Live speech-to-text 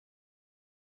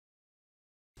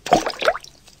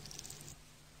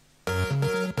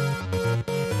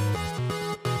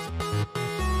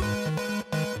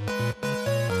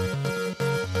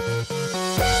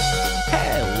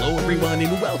everyone,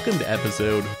 and welcome to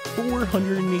episode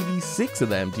 486 of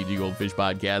the MTG Goldfish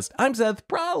podcast. I'm Seth,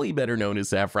 probably better known as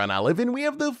Saffron Olive, and we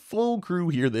have the full crew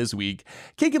here this week,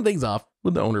 kicking things off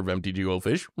with the owner of MTG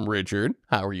Goldfish, Richard.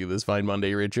 How are you this fine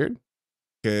Monday, Richard?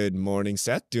 Good morning,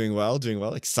 Seth. Doing well, doing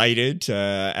well. Excited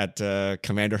at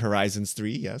Commander Horizons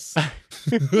 3, yes.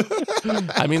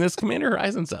 I mean, this Commander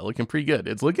Horizons set looking pretty good.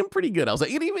 It's looking pretty good. I was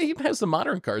like, it even has some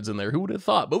modern cards in there. Who would have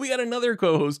thought? But we got another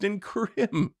co-host in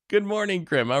Krim. Good morning,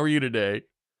 Krim. How are you today?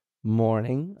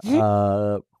 Morning. You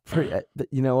know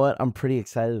what? I'm pretty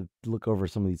excited to look over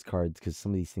some of these cards because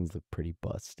some of these things look pretty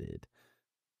busted.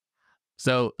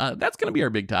 So that's going to be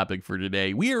our big topic for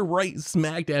today. We are right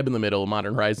smack dab in the middle of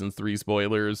Modern Horizons 3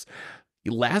 spoilers.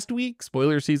 Last week,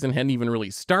 spoiler season hadn't even really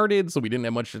started, so we didn't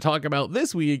have much to talk about.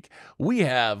 This week, we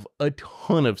have a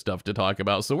ton of stuff to talk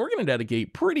about, so we're going to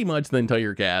dedicate pretty much the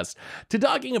entire cast to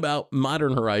talking about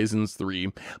Modern Horizons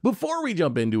 3. Before we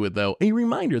jump into it, though, a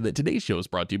reminder that today's show is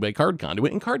brought to you by Card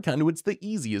Conduit, and Card Conduit's the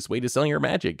easiest way to sell your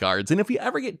Magic cards. And if you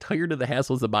ever get tired of the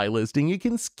hassles of buy listing, you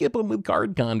can skip them with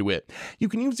Card Conduit. You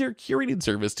can use their curated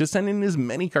service to send in as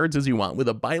many cards as you want with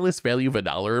a buy list value of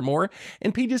 $1 or more,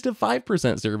 and pay just a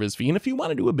 5% service fee. And if you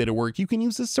want to do a bit of work, you can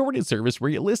use the sorted service where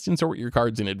you list and sort your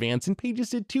cards in advance and pay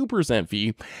just a 2%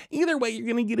 fee. Either way, you're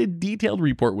going to get a detailed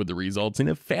report with the results and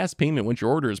a fast payment once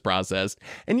your order is processed.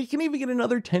 And you can even get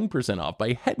another 10% off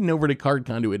by heading over to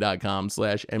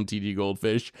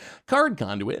cardconduit.com/mtggoldfish. Card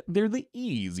Conduit, they're the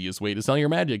easiest way to sell your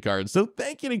Magic cards. So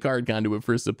thank you to Card Conduit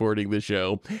for supporting the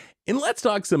show. And let's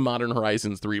talk some Modern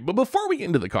Horizons 3. But before we get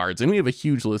into the cards, and we have a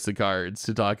huge list of cards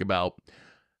to talk about,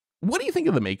 what do you think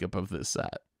of the makeup of this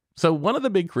set? So one of the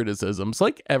big criticisms,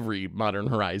 like every Modern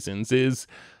Horizons, is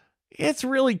it's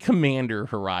really Commander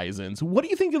Horizons. What do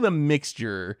you think of the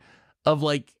mixture of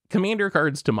like Commander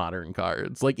cards to modern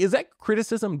cards? Like, is that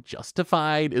criticism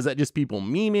justified? Is that just people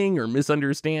memeing or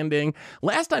misunderstanding?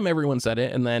 Last time everyone said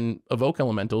it, and then Evoke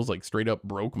Elementals like straight up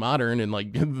broke modern and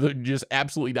like just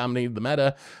absolutely dominated the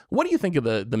meta. What do you think of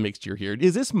the mixture here?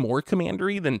 Is this more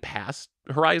Commandery than past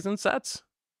Horizon sets?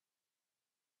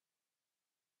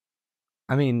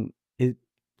 I mean,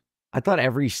 I thought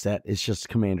every set is just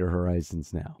Commander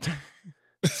Horizons now.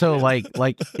 So like,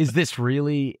 is this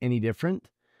really any different?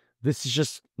 This is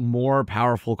just more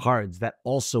powerful cards that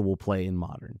also will play in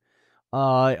modern.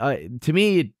 To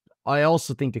me, I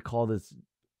also think to call this,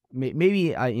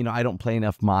 maybe I don't play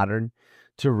enough modern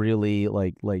to really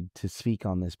like to speak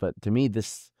on this, but to me,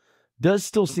 this does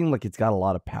still seem like it's got a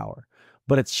lot of power.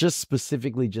 But it's just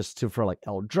specifically just for like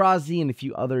Eldrazi and a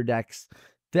few other decks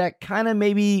that kind of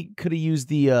maybe could have used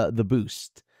the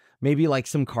boost. Maybe like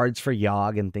some cards for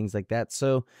Yogg and things like that.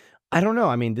 So I don't know.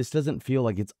 I mean, this doesn't feel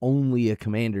like it's only a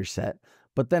Commander set.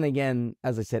 But then again,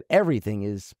 as I said, everything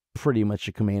is pretty much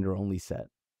a Commander only set.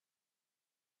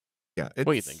 Yeah. What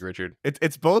do you think, Richard?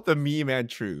 It's both a meme and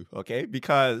true, okay?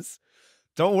 Because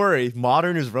don't worry,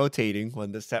 modern is rotating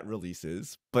when the set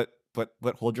releases, but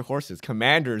hold your horses.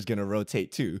 Commander is gonna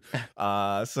rotate too.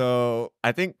 So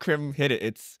I think Krim hit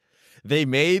it. They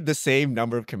made the same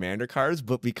number of Commander cards,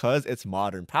 but because it's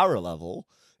modern power level,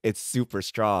 it's super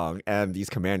strong, and these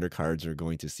Commander cards are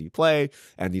going to see play,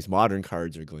 and these modern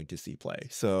cards are going to see play.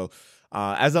 So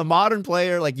as a modern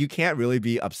player, like, you can't really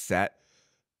be upset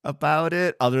about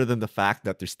it other than the fact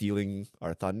that they're stealing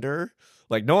our thunder.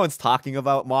 Like, no one's talking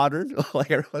about modern.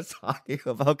 Like, everyone's talking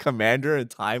about Commander and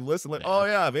Timeless. And like, oh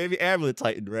yeah, maybe Amulet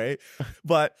Titan, right?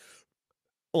 But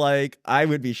like, I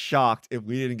would be shocked if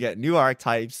we didn't get new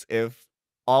archetypes, if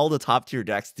all the top tier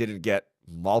decks didn't get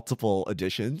multiple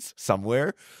additions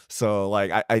somewhere. So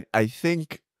like, I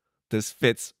think this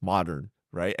fits modern,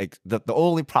 right? Like, the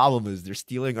only problem is they're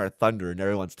stealing our thunder, and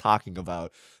everyone's talking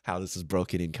about how this is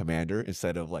broken in Commander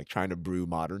instead of like trying to brew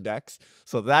modern decks.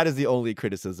 So that is the only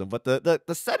criticism. But the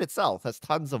set itself has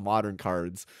tons of modern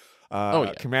cards.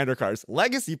 Commander cards,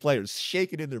 legacy players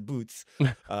shaking in their boots.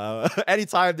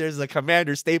 Anytime there's a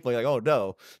Commander staple, like, oh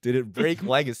no, did it break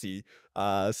legacy?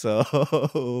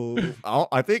 So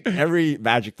I think every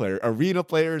Magic player, arena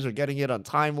players are getting it on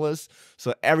Timeless.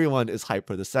 So everyone is hyped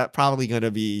for the set. Probably going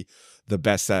to be the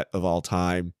best set of all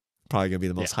time. Probably going to be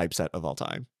the most hyped set of all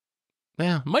time.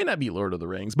 Yeah, might not be Lord of the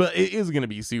Rings, but it is going to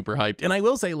be super hyped. And I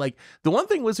will say, like, the one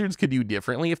thing Wizards could do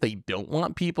differently if they don't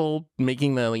want people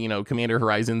making the, Commander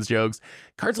Horizons jokes,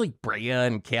 cards like Breya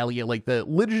and Kalia, like the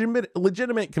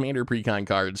legitimate Commander precon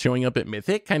cards showing up at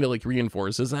Mythic kind of like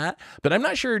reinforces that. But I'm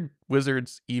not sure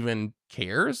Wizards even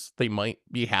cares. They might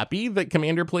be happy that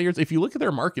Commander players, if you look at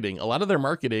their marketing, a lot of their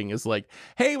marketing is like,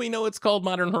 hey, we know it's called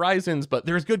Modern Horizons, but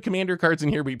there's good Commander cards in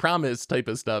here, we promise, type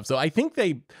of stuff. So I think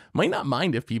they might not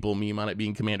mind if people meme on it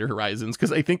being Commander Horizons,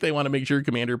 because I think they want to make sure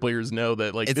Commander players know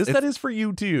that, like, this set is for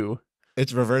you too.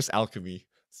 It's reverse alchemy.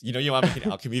 You know, you want to make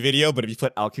an alchemy video, but if you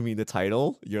put alchemy in the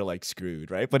title, you're like screwed,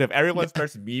 right? But if everyone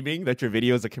starts memeing that your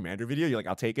video is a Commander video, you're like,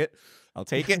 I'll take it. I'll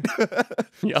take it.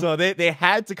 Yep. So they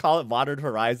had to call it Modern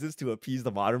Horizons to appease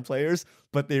the modern players,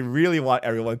 but they really want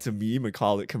everyone to meme and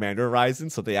call it Commander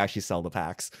Horizons, so they actually sell the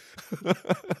packs.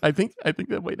 I think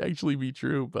that might actually be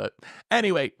true. But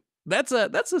anyway, that's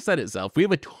the set itself. We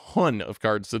have a ton of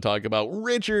cards to talk about.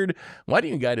 Richard, why don't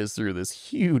you guide us through this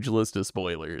huge list of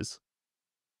spoilers?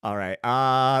 All right.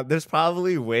 There's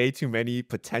probably way too many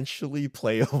potentially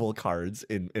playable cards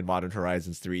in Modern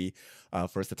Horizons 3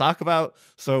 for us to talk about.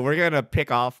 So we're going to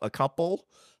pick off a couple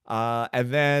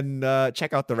and then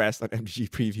check out the rest on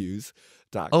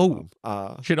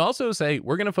MTGPreviews.com. Should also say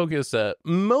we're going to focus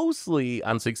mostly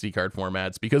on 60 card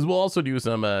formats, because we'll also do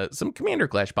some Commander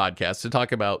Clash podcasts to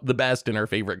talk about the best and our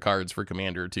favorite cards for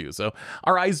Commander too. So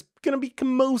our eyes going to be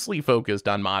mostly focused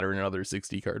on Modern and other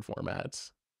 60 card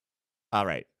formats. All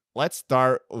right. Let's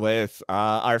start with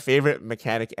our favorite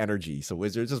mechanic, energy. So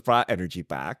Wizards has brought energy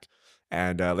back,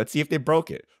 and let's see if they broke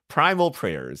it. Primal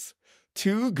Prayers.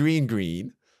 2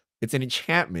 green. It's an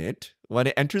enchantment. When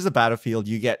it enters the battlefield,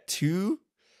 you get 2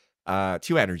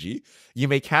 energy. You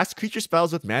may cast creature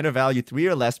spells with mana value 3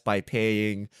 or less by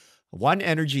paying 1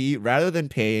 energy rather than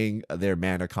paying their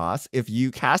mana cost. If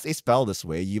you cast a spell this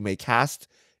way, you may cast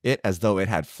it as though it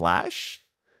had flash.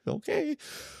 Okay.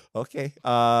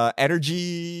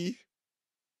 Energy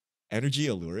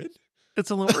Allurin? It's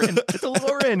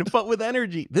Allurin, but with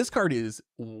energy. This card is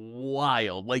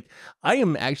wild. Like, I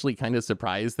am actually kind of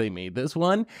surprised they made this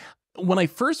one. When I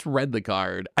first read the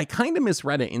card, I kind of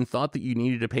misread it and thought that you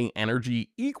needed to pay energy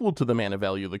equal to the mana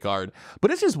value of the card,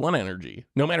 but it's just 1 energy,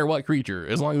 no matter what creature,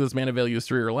 as long as this mana value is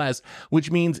 3 or less,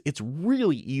 which means it's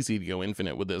really easy to go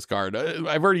infinite with this card.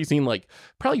 I've already seen like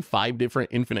probably 5 different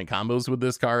infinite combos with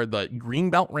this card. The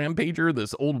Greenbelt Rampager,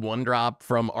 this old 1-drop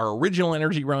from our original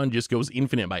energy run, just goes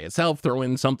infinite by itself. Throw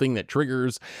in something that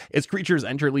triggers its creatures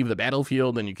enter, leave the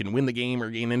battlefield, and you can win the game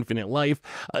or gain infinite life.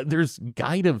 There's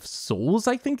Guide of Souls,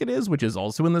 I think it is, which is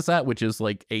also in the set, which is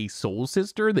like a soul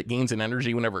sister that gains an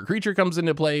energy whenever a creature comes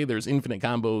into play. There's infinite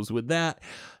combos with that.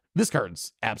 This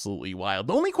card's absolutely wild.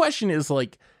 The only question is,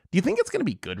 like, do you think it's going to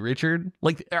be good, Richard?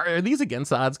 Like, are these against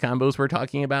the odds combos we're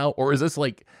talking about? Or is this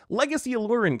like Legacy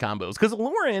Allurin combos? Because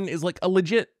Allurin is like a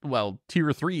legit, well,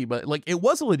 tier 3, but like it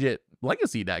was a legit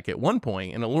Legacy deck at one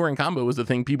point, and Allurin combo was the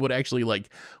thing people would actually like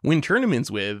win tournaments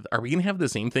with. Are we going to have the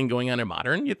same thing going on in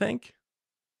Modern, you think?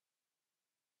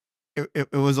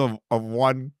 It was a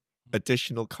 1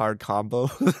 additional card combo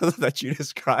that you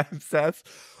described, Seth.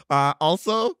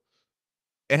 Also,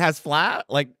 it has flash.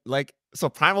 So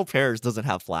Primal Prayers doesn't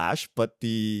have flash, but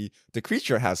the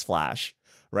creature has flash,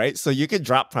 right? So you can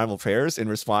drop Primal Prayers in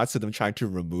response to them trying to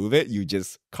remove it. You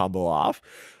just combo off.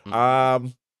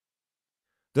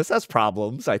 This has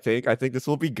problems, I think. I think this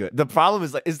will be good. The problem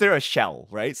is, like, is there a shell,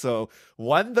 right? So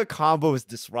when the combo is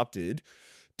disrupted,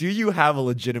 do you have a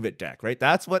legitimate deck, right?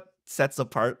 That's what sets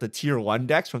apart the tier 1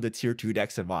 decks from the tier 2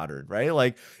 decks in Modern, right?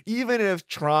 Like, even if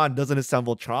Tron doesn't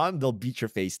assemble Tron, they'll beat your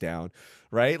face down,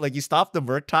 right? Like, you stop the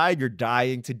Murktide, you're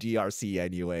dying to DRC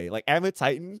anyway. Like, Amit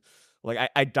Titan, like,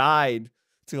 I died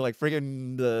to, like,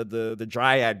 friggin' the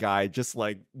Dryad guy just,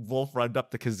 like, wolf runned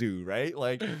up the kazoo, right?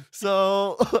 Like,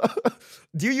 so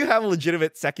do you have a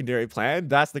legitimate secondary plan?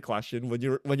 That's the question. When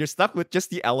you're stuck with just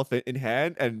the elephant in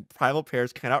hand and Primal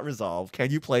Pairs cannot resolve, can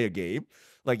you play a game?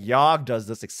 Like, Yogg does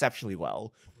this exceptionally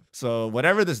well. So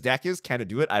whatever this deck is, can it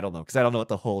do it? I don't know, because I don't know what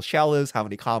the whole shell is, how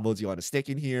many combos you want to stick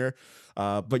in here.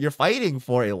 But you're fighting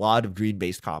for a lot of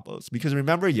green-based combos, because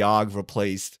remember, Yogg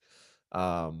replaced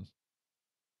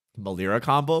Malira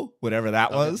combo, whatever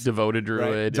that was. Devoted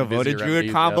Druid. Right? Devoted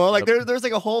Druid combo. Like, there's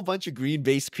like a whole bunch of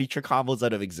green-based creature combos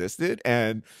that have existed,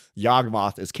 and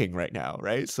Yawgmoth is king right now,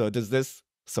 right? So does this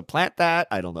supplant that?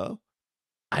 I don't know.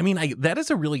 I mean, that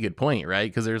is a really good point, right?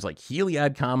 Because there's like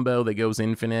Heliod combo that goes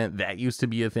infinite. That used to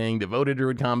be a thing. Devoted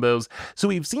Druid combos. So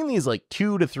we've seen these like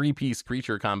 2 to 3 piece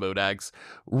creature combo decks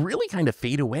really kind of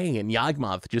fade away, and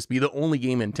Yawgmoth just be the only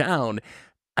game in town.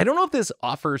 I don't know if this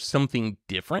offers something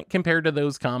different compared to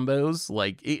those combos.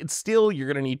 Like, it's still, you're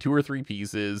going to need 2 or 3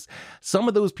 pieces. Some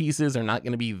of those pieces are not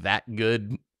going to be that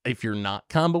good if you're not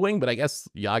comboing, but I guess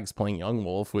Yog's playing Young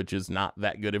Wolf, which is not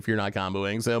that good if you're not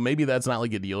comboing, so maybe that's not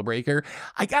like a deal breaker.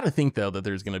 I gotta think though that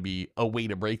there's gonna be a way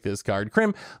to break this card.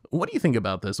 Krim, what do you think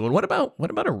about this one? What about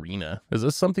Arena? Is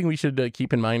this something we should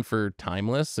keep in mind for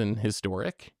Timeless and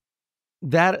Historic?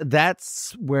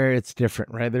 That's where it's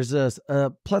different, right? There's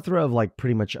a plethora of like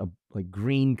pretty much like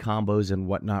green combos and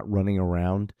whatnot running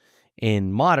around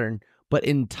in Modern, but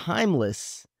in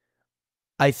Timeless,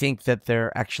 I think that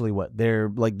they're actually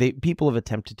people have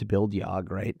attempted to build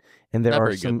Yogg, right? And there Not are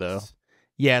very some, good, though.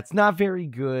 yeah, it's not very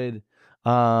good.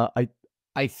 I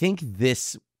think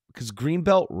this, because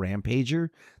Greenbelt Rampager,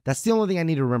 that's the only thing I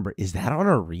need to remember. Is that on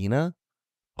Arena?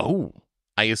 Oh,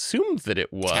 I assumed that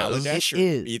it was. Kaladesh It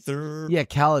is. Ether. Yeah,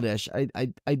 Kaladesh.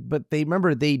 But they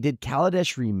remember they did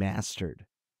Kaladesh Remastered,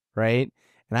 right?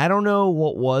 And I don't know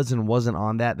what was and wasn't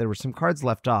on that. There were some cards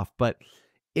left off, but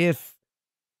if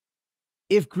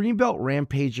Greenbelt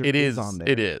Rampager is on there,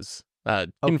 it is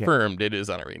confirmed. It is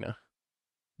on Arena.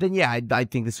 Then yeah, I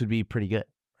think this would be pretty good,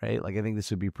 right? Like I think this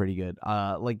would be pretty good.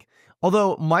 Like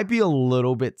although it might be a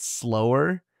little bit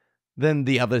slower than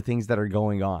the other things that are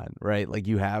going on, right? Like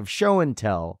you have Show and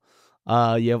Tell,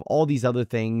 you have all these other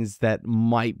things that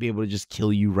might be able to just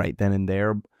kill you right then and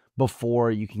there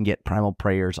before you can get Primal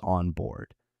Prayers on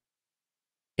board.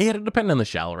 Yeah, it'll depend on the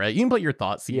shell, right? You can put your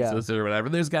thought Yeah. seeds or whatever.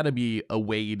 There's got to be a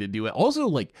way to do it. Also,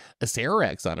 like a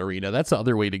Sarax on Arena, that's the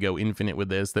other way to go infinite with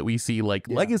this that we see like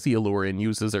Legacy Allure and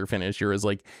uses our finisher as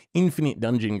like infinite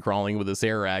dungeon crawling with a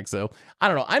Sarax. So I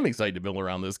don't know. I'm excited to build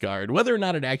around this card. Whether or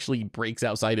not it actually breaks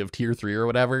outside of tier 3 or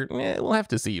whatever, we'll have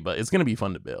to see, but it's going to be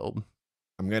fun to build.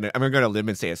 I'm gonna limit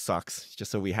and say it sucks,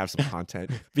 just so we have some content.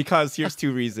 Because here's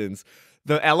 2 reasons.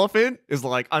 The elephant is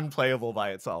like unplayable by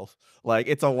itself. Like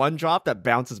it's a 1-drop that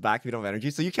bounces back if you don't have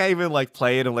energy. So you can't even like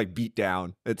play it and like beat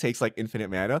down. It takes like infinite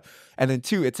mana. And then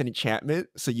 2, it's an enchantment.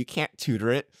 So you can't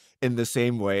tutor it in the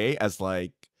same way as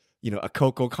like, you know, a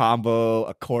Coco combo,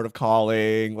 a Court of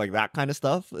Calling, like that kind of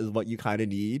stuff is what you kind of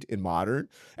need in Modern.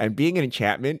 And being an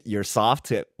enchantment, you're soft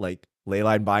to like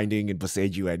Leyline Binding and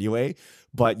Boseiju anyway,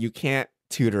 but you can't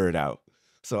tutor it out.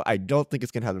 So I don't think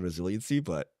it's gonna have the resiliency,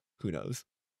 but who knows?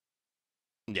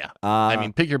 Yeah. I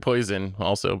mean, pick your poison,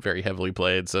 also very heavily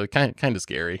played, so kind of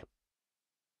scary.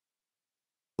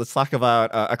 Let's talk about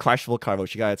a questionable card,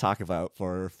 which you gotta talk about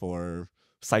for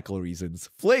cycle reasons.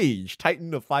 Phlage,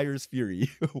 Titan of Fire's Fury.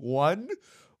 1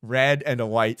 red and a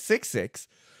white, 6/6.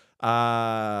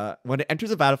 When it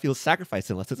enters a battlefield, sacrifice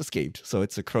it unless it's escaped. So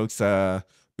it's a Kroxa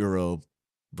Uro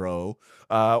bro.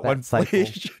 When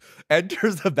Phlage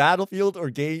enters the battlefield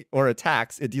or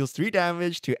attacks, it deals 3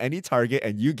 damage to any target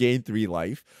and you gain 3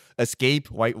 life.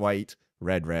 Escape, white,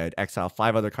 red. Exile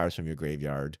 5 other cards from your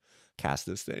graveyard. Cast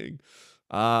this thing.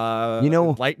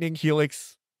 Lightning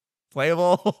Helix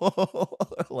playable.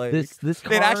 Like this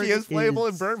card it actually is playable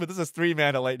in Burn, but this is 3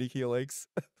 mana Lightning Helix.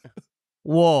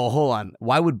 Whoa, hold on.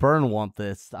 Why would Burn want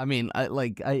this? I mean,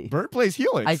 Burn plays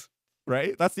Helix.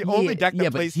 Right? That's the only deck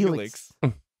that plays Helix.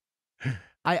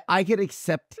 I could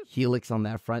accept Helix on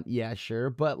that front. Yeah, sure.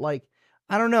 But like,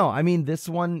 I don't know. I mean, this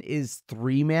one is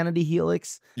 3 mana to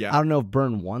Helix. Yeah. I don't know if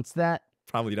Burn wants that.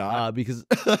 Probably not. Because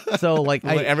so like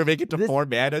will it ever make it to 4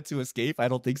 mana to escape? I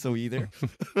don't think so either.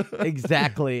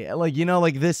 Exactly. Like, you know,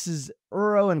 like this is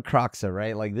Uro and Kroxa,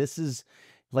 right? Like this is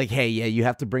like, hey, yeah, you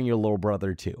have to bring your little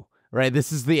brother too. Right?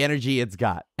 This is the energy it's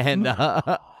got. And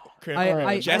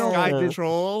Jeskai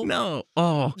control. No.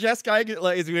 Oh. Jeskai,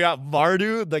 like, we got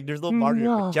Mardu. Like, there's no Mardu.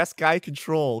 No. Jeskai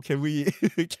control. Can we?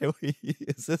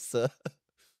 Is this a?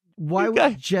 Why would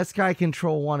Jeskai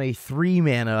control want a 3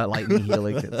 mana Lightning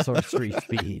Helix at sorcery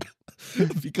speed?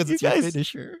 Because it's your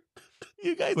finisher.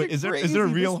 You guys Wait, are is crazy. there a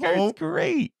real This card's hope?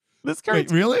 great. This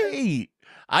card's really? great.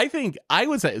 I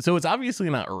would say so. It's obviously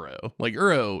not Uro. Like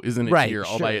Uro isn't a tier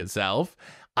all by itself.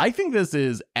 I think this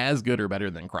is as good or better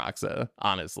than Kroxa,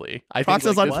 honestly. I think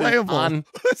Kroxa's unplayable.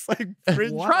 It's like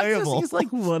fringe playable. Kroxa is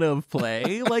like one of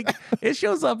play. Like it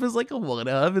shows up as like a one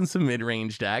of in some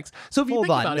mid-range decks. So if you think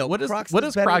about it, what does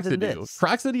Kroxa do?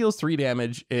 Kroxa deals 3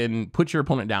 damage and puts your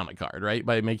opponent down a card, right?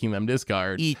 By making them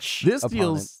discard. This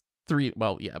deals 3.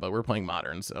 Well, yeah, but we're playing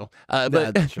Modern, so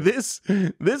but this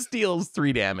deals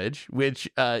 3 damage, which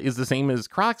is the same as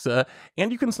Kroxa,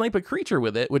 and you can snipe a creature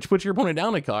with it, which puts your opponent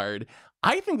down a card.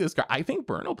 I think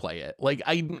Burn will play it. Like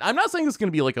I'm not saying it's going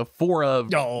to be like a 4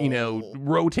 of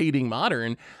rotating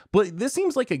modern, but this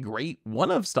seems like a great 1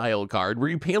 of style card where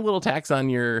you pay a little tax on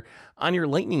your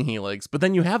lightning helix, but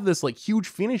then you have this like huge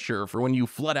finisher for when you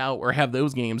flood out or have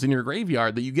those games in your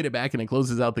graveyard that you get it back and it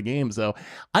closes out the game. So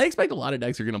I expect a lot of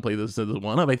decks are going to play this as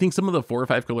 1 of. I think some of the 4 or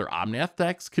 5 color Omnath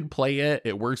decks could play it.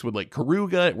 It works with like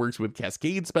Karuga. It works with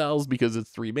Cascade spells because it's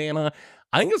 3 mana.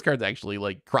 I think this card's actually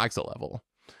like Croxa level.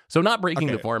 So not breaking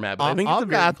the format, but I think it's a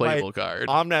very playable card.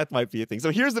 Omnath might be a thing.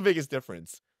 So here's the biggest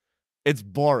difference. It's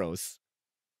Boros.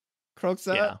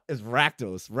 Croxa is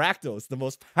Rakdos. Rakdos, the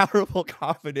most powerful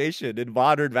combination in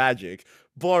modern Magic.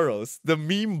 Boros, the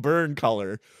meme burn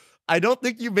color. I don't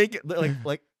think you make it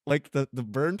like the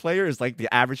burn player is like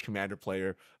the average commander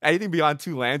player. Anything beyond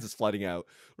 2 lands is flooding out,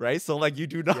 right? So like you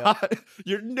do not,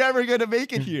 you're never gonna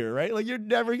make it here, right? Like you're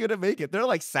never gonna make it. They're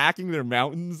like sacking their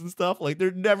mountains and stuff. Like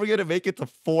they're never gonna make it to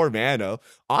 4 mana.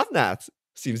 On that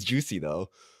seems juicy though.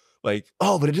 Like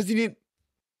but it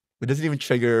doesn't even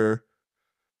trigger.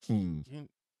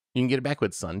 You can get it back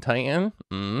with Sun Titan.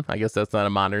 I guess that's not a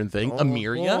modern thing.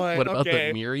 Amiria. Boy, what about the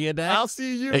Amiria deck? I'll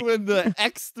see you in the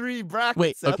X3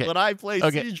 bracket set when I play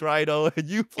Siege Rhino and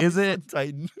you play Sun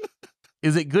Titan.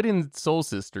 Is it good in Soul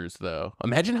Sisters though?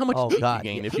 Imagine how much you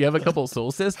gain if you have a couple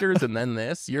Soul Sisters and then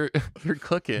this. You're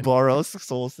cooking. Boros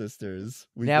Soul Sisters.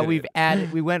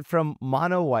 We went from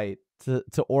mono white to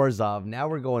Orzhov. Now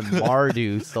we're going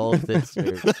Mardu Soul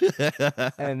Sisters.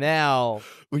 And now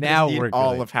we're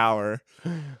all the power.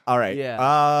 All right.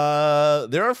 Yeah.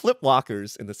 There are flip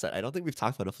blockers in the set. I don't think we've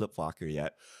talked about a flip blocker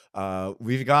yet.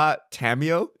 We've got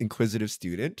Tamiyo, Inquisitive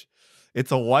Student.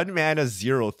 It's a 1 mana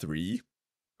 0/3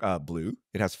 blue.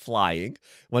 It has flying.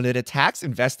 When it attacks,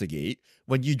 investigate.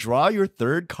 When you draw your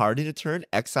 3rd card in a turn,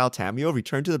 exile Tamiyo,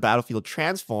 return to the battlefield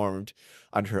transformed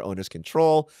under her owner's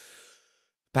control.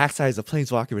 Backside is a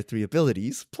planeswalker with 3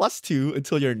 abilities, +2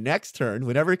 until your next turn.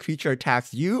 Whenever a creature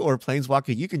attacks you or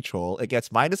planeswalker you control, it gets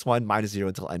 -1, -0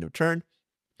 until end of turn.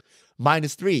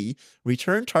 -3,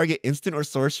 return target instant or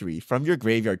sorcery from your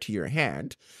graveyard to your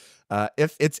hand.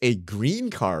 If it's a green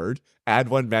card, add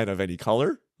 1 mana of any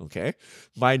color. Okay.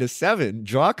 -7,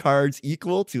 draw cards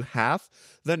equal to half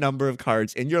the number of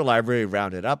cards in your library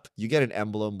rounded up. You get an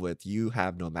emblem with you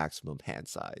have no maximum hand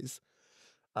size.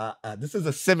 This is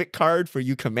a Simic card for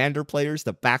you commander players.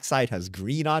 The backside has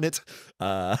green on it,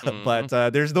 but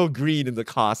there's no green in the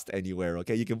cost anywhere.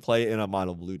 Okay, you can play it in a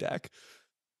mono blue deck.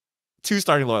 2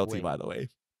 starting loyalty, by the way.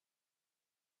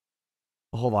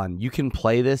 Hold on, you can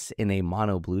play this in a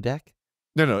mono blue deck?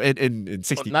 No, in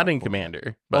 60. Not in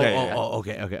commander. But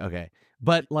Okay.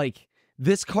 But like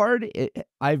this card,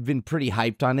 I've been pretty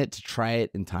hyped on it to try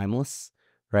it in Timeless,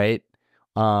 right?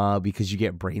 Because you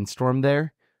get Brainstorm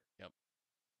there.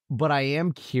 But I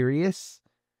am curious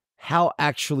how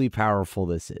actually powerful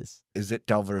this is. Is it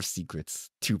Delver of Secrets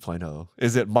 2.0?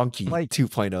 Is it Monkey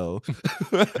 2.0?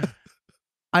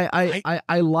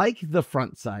 I like the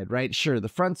front side, right? Sure, the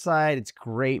front side, it's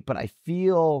great, but I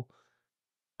feel,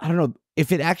 I don't know,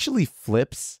 if it actually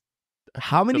flips,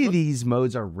 how many of these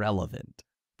modes are relevant?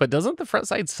 But doesn't the front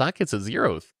side suck? It's a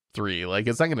 0/3. Like,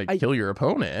 it's not going to kill your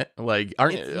opponent. Like,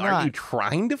 aren't you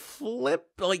trying to flip?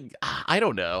 Like, I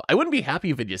don't know. I wouldn't be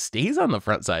happy if it just stays on the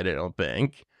front side, I don't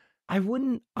think. I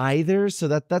wouldn't either. So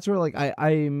that's where, like,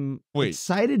 I'm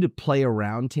excited to play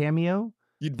around Tamiyo.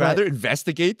 You'd rather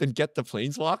investigate than get the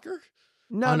Planeswalker?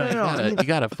 No. You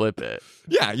gotta flip it.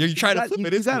 Yeah, you try to flip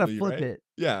it. You gotta flip it.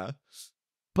 Yeah.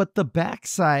 But the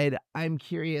backside, I'm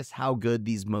curious how good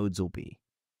these modes will be.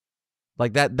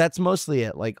 Like that's mostly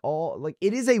it. Like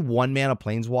it is a 1 mana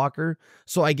planeswalker.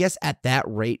 So I guess at that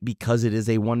rate, because it is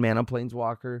a 1 mana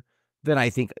planeswalker, then I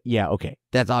think, okay,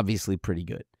 that's obviously pretty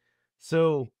good.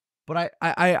 So, but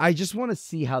I just want to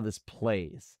see how this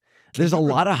plays. There's a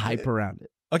lot of hype around it.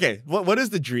 Okay, what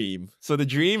is the dream? So the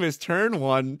dream is turn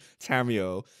 1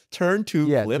 Tamiyo, turn 2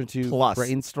 flip turn 2 plus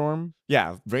Brainstorm.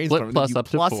 Yeah, Brainstorm. Flip plus up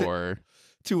to 4.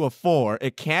 To a 4.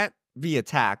 It can't be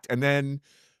attacked, and then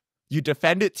you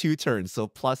defend it 2 turns, so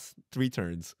plus 3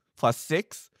 turns,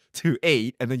 +6 to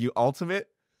 8, and then you ultimate,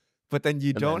 but then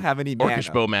you don't have any mana.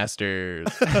 Orcish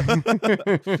Bowmasters.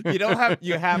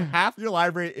 You have half your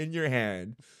library in your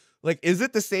hand. Like, is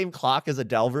it the same clock as a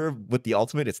Delver with the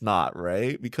ultimate? It's not,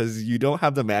 right? Because you don't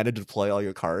have the mana to play all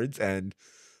your cards, and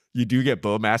you do get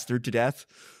Bowmastered to death.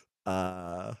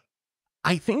 I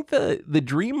think the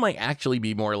dream might actually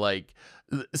be more like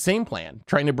same plan,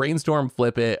 trying to Brainstorm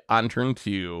flip it on turn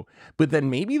 2, but then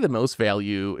maybe the most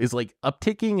value is like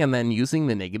upticking and then using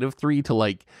the -3 to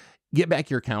like get back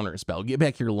your counter spell, get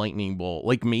back your lightning bolt.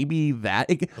 Like maybe that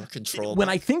control. When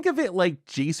I think of it like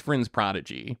Jace Vryn's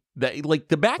Prodigy, that like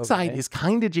the backside is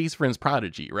kind of Jace Vryn's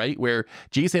Prodigy, right? Where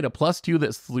Jace had a +2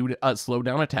 that slowed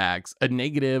down attacks, a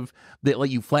negative that let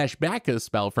you flash back a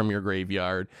spell from your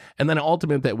graveyard, and then an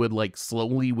ultimate that would like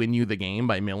slowly win you the game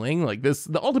by milling. Like this,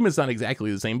 the ultimate's not exactly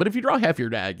the same, but if you draw half your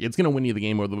deck, it's gonna win you the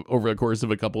game over the course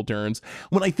of a couple turns.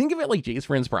 When I think of it like Jace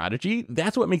Vryn's Prodigy,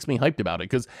 that's what makes me hyped about it,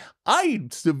 because I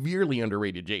severely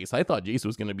underrated Jace. I thought Jace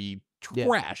was gonna be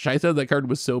trash. I said that card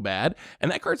was so bad,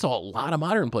 and that card saw a lot of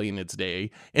modern play in its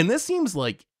day, and this seems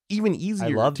like even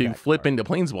easier to flip into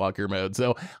Planeswalker mode.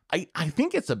 So I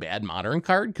think it's a bad modern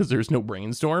card because there's no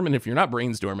brainstorm, and if you're not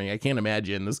brainstorming, I can't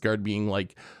imagine this card being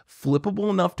like flippable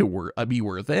enough to be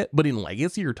worth it. But in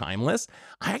Legacy or Timeless,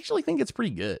 I actually think it's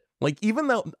pretty good. Like, even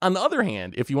though, on the other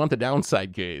hand, if you want the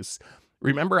downside case,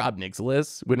 remember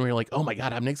Obnixilis, when we were like, oh my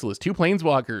god, Obnixilis, 2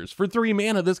 Planeswalkers for 3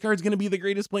 mana, this card's going to be the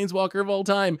greatest Planeswalker of all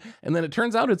time. And then it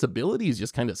turns out its abilities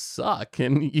just kind of suck.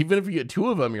 And even if you get 2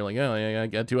 of them, you're like, oh yeah, I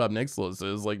got 2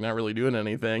 Obnixilises, like not really doing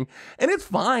anything. And it's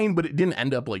fine, but it didn't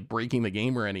end up like breaking the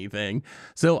game or anything.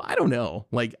 So I don't know.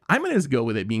 Like, I'm going to go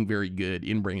with it being very good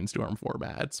in Brainstorm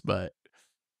formats, but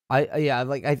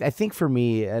I think for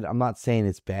me, and I'm not saying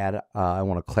it's bad. I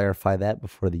want to clarify that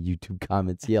before the YouTube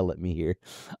comments yell at me here.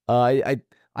 I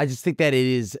just think that it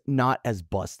is not as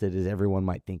busted as everyone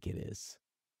might think it is.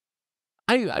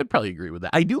 I'd probably agree with that.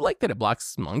 I do like that it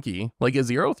blocks Monkey. Like, a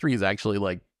 0/3 is actually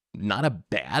like not a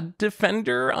bad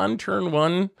defender on turn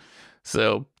 1.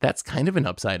 So that's kind of an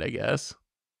upside, I guess.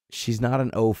 She's not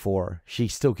an 0/4. She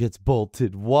still gets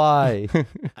bolted. Why?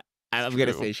 I'm going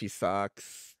to say she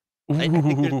sucks. I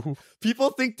think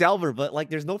people think Delver, but like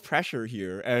there's no pressure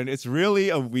here, and it's really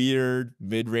a weird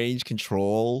mid-range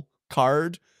control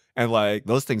card, and like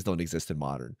those things don't exist in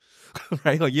Modern.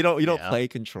 Right? Like you don't play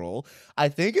control. I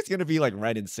think it's gonna be like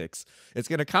Red in 6. It's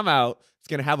gonna come out, it's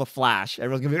gonna have a flash,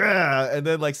 everyone's gonna be and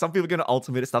then like some people are gonna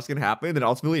ultimate, stuff's gonna happen, and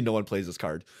ultimately no one plays this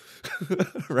card.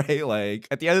 Right? Like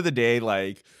at the end of the day,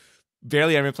 like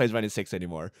barely anyone plays Red in 6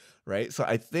 anymore, right? So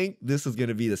I think this is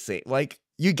gonna be the same. Like,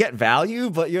 you get value,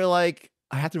 but you're like,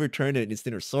 I have to return an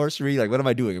instant or sorcery. Like, what am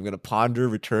I doing? I'm gonna ponder,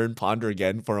 return, ponder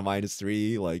again for a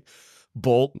 -3. Like,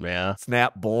 bolt,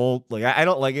 snap, bolt. Like, I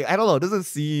don't like it. I don't know. It doesn't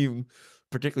seem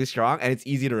particularly strong, and it's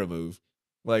easy to remove.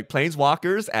 Like,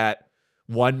 Planeswalkers at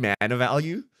 1 mana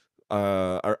value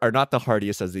are not the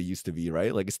hardiest as they used to be,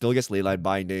 right? Like, it still gets Leyline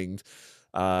Binding.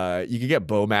 You can get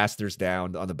Bowmasters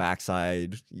down on the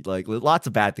backside. Like, lots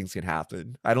of bad things can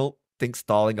happen. I don't think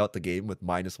stalling out the game with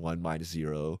 -1,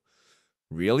 -0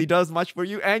 really does much for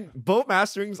you. And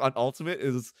Bowmasterings on Ultimate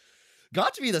is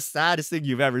got to be the saddest thing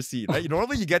you've ever seen, right?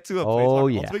 Normally you get to a place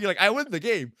on Ultimate, you're like, I win the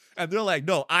game. And they're like,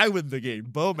 no, I win the game.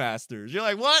 Bowmasters. You're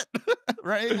like, what?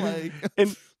 Right? Like,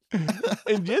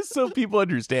 and just so people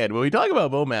understand, when we talk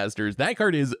about Bowmasters, that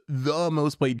card is the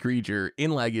most played creature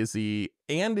in Legacy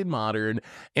and in Modern,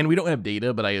 and we don't have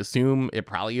data, but I assume it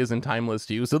probably is in Timeless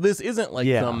too. So this isn't like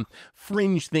some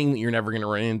fringe thing that you're never going to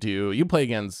run into. You play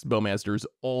against Bowmasters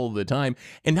all the time,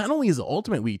 and not only is the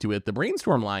Ultimate weak to it, the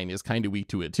Brainstorm line is kind of weak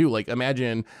to it too. Like,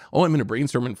 imagine, oh, I'm going to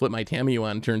Brainstorm and flip my Tamiyo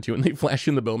on turn 2, and they flash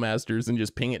in the Bowmasters and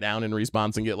just ping it down in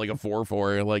response and get like a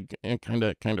 4/4. Like, kind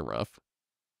of rough.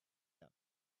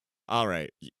 All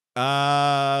right.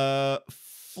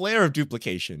 Flare of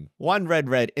Duplication. 1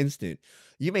 red instant.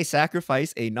 You may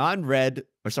sacrifice a non-token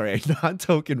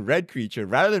red creature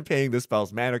rather than paying the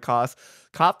spell's mana cost.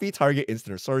 Copy target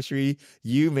instant or sorcery.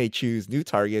 You may choose new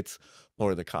targets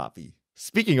for the copy.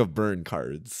 Speaking of burn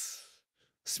cards.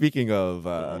 Speaking of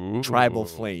Tribal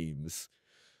Flames.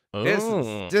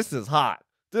 This is hot.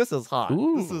 This is hot.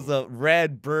 Ooh. This is a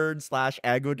red burn /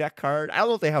 aggro deck card. I don't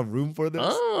know if they have room for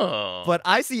this, but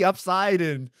I see upside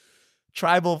in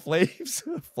Tribal Flames,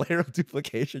 Flare of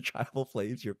Duplication, Tribal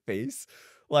Flames, your face.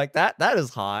 Like that is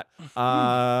hot.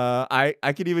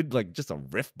 I could even like just a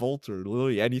Rift Bolt or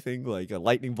literally anything, like a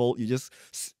Lightning Bolt.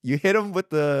 You hit him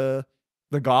with the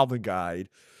Goblin Guide,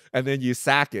 and then you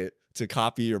sack it to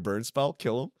copy your burn spell,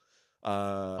 kill him.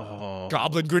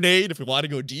 Goblin Grenade if you want to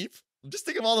go deep. Just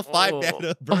think of all the 5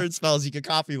 mana burn spells you can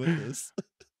copy with this.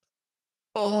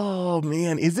 Oh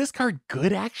man, is this card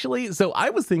good actually? So I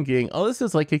was thinking, oh, this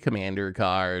is like a commander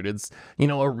card. It's,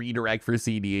 a redirect for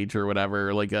CDH or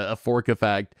whatever, like a fork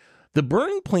effect. The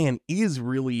burn plan is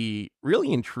really,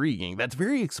 really intriguing. That's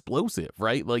very explosive,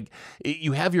 right? Like,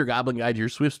 you have your Goblin Guide, your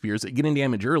Swift Spears that get in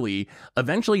damage early.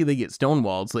 Eventually they get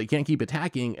stonewalled, so they can't keep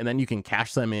attacking, and then you can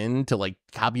cash them in to like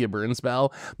copy a burn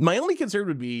spell. My only concern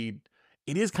would be,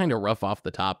 it is kind of rough off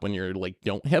the top when you're like,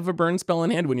 don't have a burn spell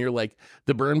in hand, when you're like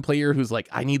the burn player who's like,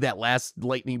 I need that last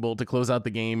lightning bolt to close out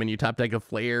the game, and you top deck a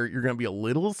flare, you're going to be a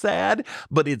little sad,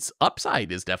 but its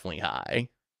upside is definitely high.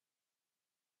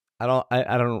 I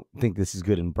don't think this is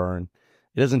good in burn.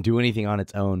 It doesn't do anything on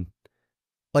its own.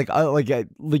 Like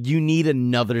you need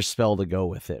another spell to go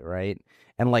with it, right?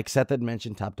 And like Seth had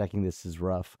mentioned, top decking this is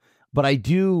rough, but I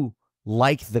do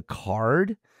like the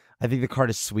card. I think the card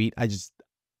is sweet. I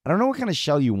don't know what kind of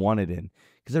shell you want it in,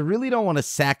 because I really don't want to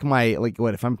sack my, like,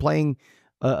 what if I'm playing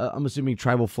I'm assuming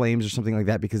Tribal Flames or something like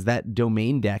that, because that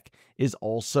domain deck is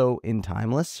also in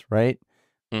Timeless, right?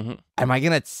 Mm-hmm. Am I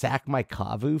gonna sack my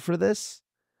Kavu for this?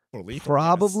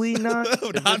 Probably not.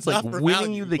 That's like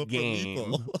winning you the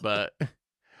game, but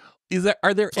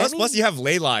are there plus you have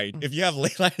Leyline. If you have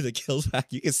Leyline in the kill back,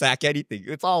 you can sack anything.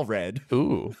 It's all red.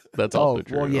 Ooh, that's also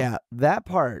true. Well, yeah, that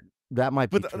part, that might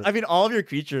be true. I mean, all of your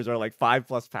creatures are like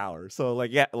 5+ power. So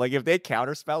like, yeah, like if they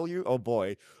counterspell you, oh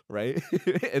boy, right?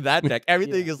 In that deck,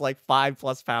 everything is like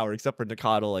 5+ power except for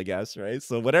Nikadal, I guess, right?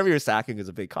 So whatever you're sacking is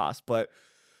a big cost. But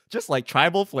just like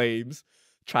Tribal Flames,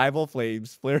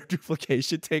 Flare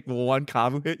Duplication, take 1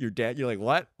 Kavu hit, you're dead. You're like,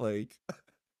 what? Like,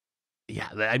 yeah,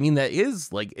 I mean, that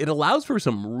is like, it allows for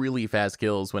some really fast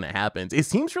kills when it happens. It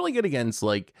seems really good against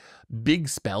like big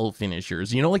spell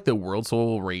finishers, you know, like the World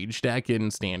Soul Rage deck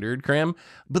in Standard, Crim.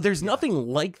 But there's nothing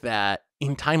like that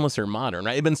in Timeless or Modern,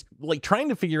 right? I've been like trying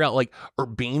to figure out like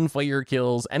Urbane Fire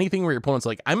kills, anything where your opponent's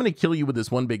like, I'm going to kill you with this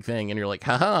one big thing. And you're like,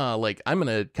 haha, like I'm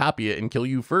going to copy it and kill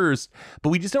you first.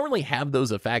 But we just don't really have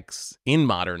those effects in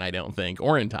Modern, I don't think,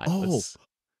 or in Timeless.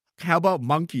 Oh, how about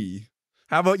Monkey?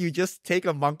 How about you just take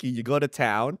a monkey, you go to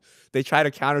town, they try to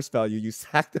counterspell you, you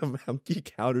sack the monkey,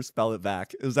 counterspell it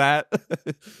back. Is that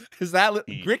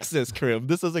Grixis, Crim?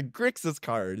 This is a Grixis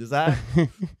card. Is that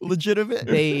legitimate?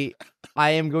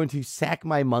 I am going to sack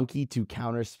my monkey to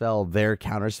counterspell their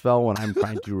counterspell when I'm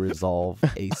trying to resolve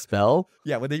a spell.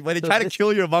 Yeah, when they try to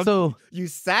kill your monkey, you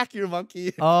sack your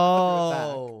monkey.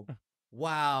 Oh.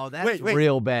 Wow, that's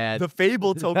real bad. The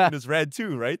Fable token is red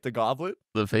too, right? The Goblet?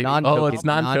 The Fable. Oh, it's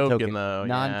non-token though.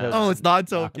 Non-token. Oh, it's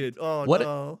non-token. Oh,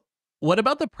 no. What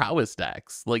about the prowess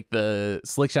decks? Like the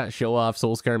Slickshot Show Off,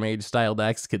 Soulscar Mage style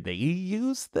decks? Could they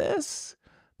use this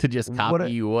to just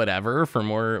copy whatever for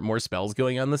more spells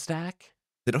going on the stack?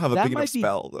 They don't have a big enough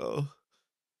spell though.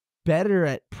 Better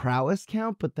at prowess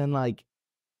count, but then like,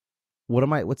 what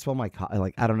spell my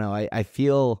like? I don't know. I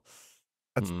feel.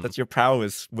 That's your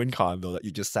prowess win con though that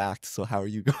you just sacked. So how are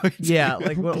you going to? Yeah,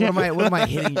 like what am I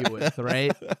hitting you with,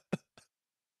 right?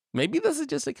 Maybe this is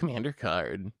just a commander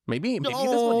card. Maybe this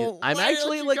one is, I'm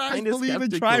actually like kind of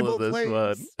skeptical of this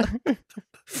one.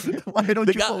 Why don't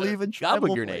you believe in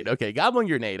Goblin Grenade? Okay, Goblin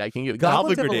Grenade. I can give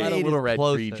Goblin Grenade. A lot of little red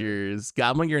closer. Creatures.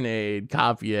 Goblin Grenade.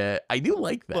 Copy it. I do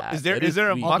like that. Well, is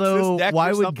there a Although, deck why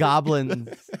or would something?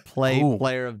 goblins play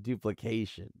Player of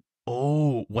Duplication?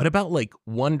 Oh, what about like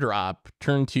 1-drop,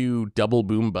 turn 2, double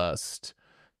boom bust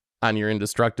on your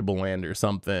indestructible land or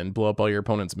something, blow up all your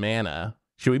opponent's mana?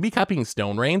 Should we be copying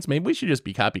Stone Rains? Maybe we should just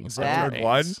be copying Stone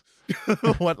Rains.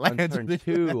 What land?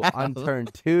 On turn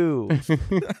two.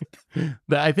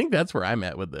 I think that's where I'm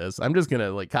at with this. I'm just gonna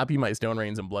like copy my Stone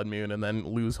Rains and Blood Moon and then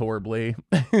lose horribly.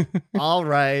 All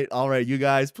right. You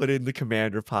guys put in the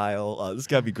commander pile. This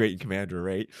gotta be great in commander,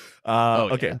 right?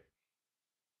 Okay. Yeah.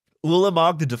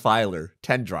 Ulamog the Defiler,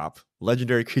 10-drop,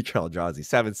 legendary creature Eldrazi,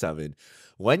 7/7.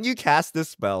 When you cast this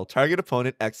spell, target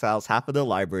opponent exiles half of their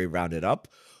library rounded up.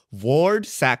 Ward,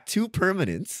 sack 2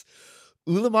 permanents.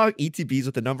 Ulamog ETBs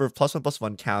with a number of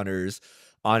 +1/+1 counters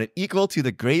on it equal to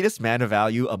the greatest mana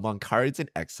value among cards in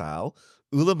exile.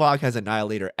 Ulamog has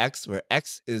Annihilator X, where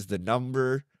X is the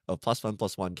number of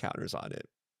 +1/+1 counters on it.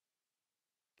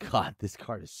 God, this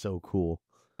card is so cool.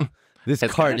 This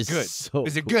card is good. so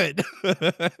Is it cool. good?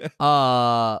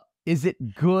 Is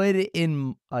it good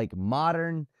in like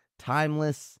modern,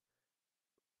 timeless?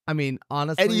 I mean,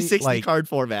 honestly, Any 60 like, card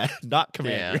format, not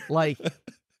commander. Yeah.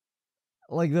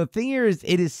 like the thing here is,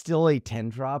 it is still a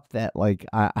 10-drop that like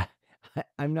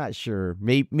I'm not sure.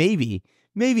 Maybe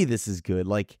this is good.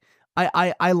 Like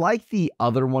I like the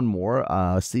other one more,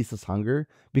 Ceaseless Hunger,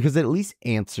 because it at least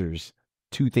answers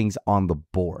 2 things on the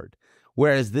board.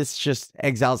 Whereas this just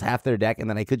exiles half their deck and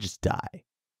then I could just die.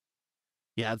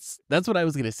 Yeah, that's what I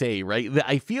was gonna say, right?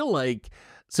 I feel like,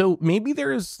 so maybe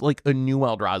there's like a new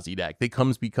Eldrazi deck that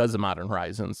comes because of Modern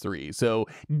Horizons 3. So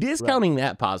discounting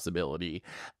that possibility,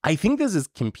 I think this is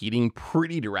competing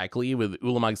pretty directly with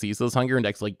Ulamog Ceaseless Hunger and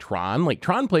decks like Tron. Like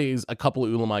Tron plays a couple of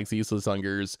Ulamog Ceaseless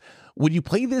Hungers. Would you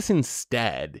play this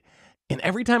instead? And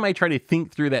every time I try to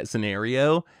think through that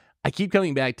scenario, I keep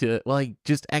coming back to, well, like,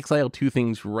 just exile 2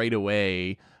 things right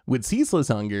away with Ceaseless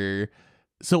Hunger.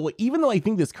 So even though I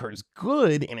think this card is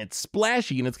good and it's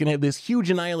splashy and it's going to have this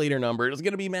huge Annihilator number, it's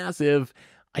going to be massive,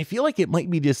 I feel like it might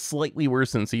be just slightly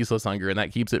worse than Ceaseless Hunger, and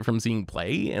that keeps it from seeing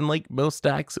play in like most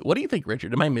decks. What do you think,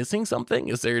 Richard? Am I missing something?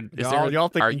 Is there y'all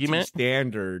an argument?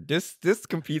 Standard. This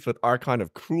competes with our kind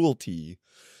of cruelty.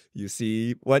 You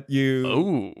see what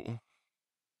you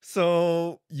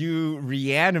So you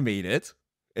reanimate it.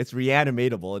 It's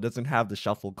reanimatable. It doesn't have the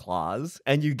shuffle clause,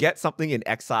 and you get something in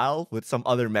exile with some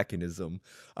other mechanism,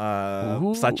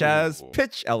 such as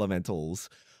pitch elementals.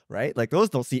 Right? Like those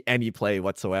don't see any play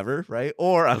whatsoever, right?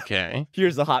 Or okay,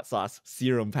 here's the hot sauce,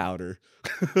 serum powder.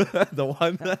 The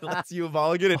one that lets you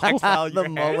mulligan and exile your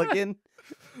mulligan.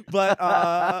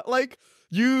 But like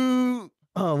you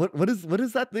what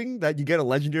is that thing that you get a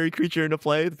legendary creature into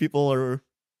play? The people are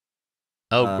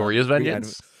Goryo's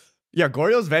Vengeance. Yeah,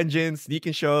 Goryo's Vengeance, Sneak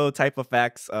and Show type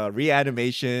effects,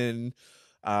 reanimation.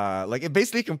 Like it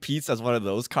basically competes as one of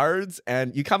those cards,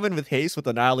 and you come in with haste with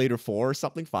Annihilator 4,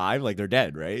 something 5, like they're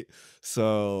dead, right?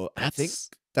 So I think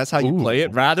that's how you play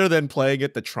it, rather than playing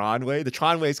it the Tron way. The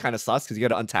Tron way is kind of sus because you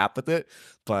got to untap with it,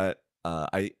 but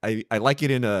I like it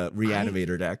in a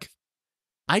reanimator deck.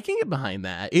 I can get behind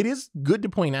that. It is good to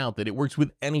point out that it works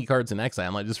with any cards in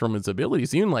exile, not just from its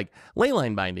abilities. Even like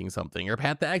Leyline Binding something, or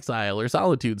Path to Exile, or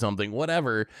Solitude something,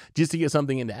 whatever, just to get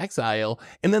something into exile.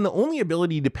 And then the only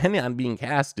ability dependent on being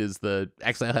cast is the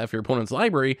exile half your opponent's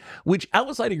library, which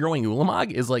outside of growing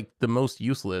Ulamog is like the most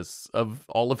useless of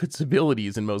all of its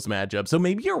abilities in most matchups. So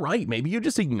maybe you're right. Maybe you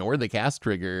just ignore the cast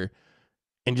trigger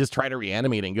and just try to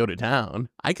reanimate and go to town.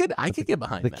 I could get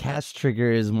behind that. The cast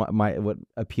trigger is my what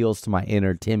appeals to my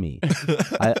inner Timmy.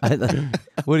 What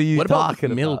are you talking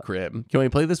about? Mill Crib? Can we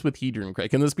play this with Hedron Crab?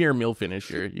 Can this be our mill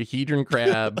finisher? Hedron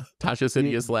Crab, Tasha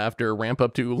Sidious Laughter, ramp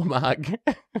up to Ulamog.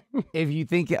 If you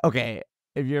think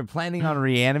if you're planning on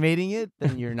reanimating it,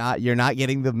 then you're not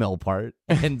getting the mill part.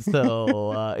 And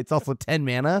so it's also 10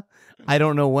 mana. I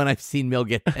don't know when I've seen mill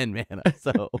get 10 mana.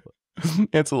 So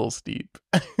it's a little steep.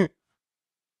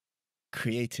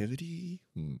 Creativity.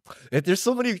 There's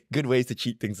so many good ways to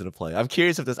cheat things into play. I'm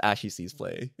curious if this actually sees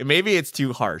play. And maybe it's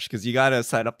too harsh because you gotta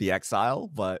set up the exile,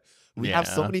 but we have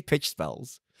so many pitch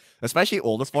spells, especially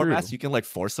older formats. True. You can like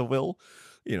force a will,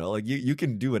 like you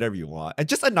can do whatever you want. And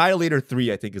just Annihilator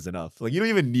 3 I think is enough. Like you don't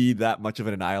even need that much of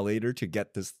an Annihilator to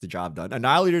get the job done.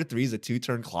 Annihilator 3 is a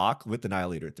 2-turn clock with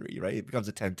Annihilator 3, right? It becomes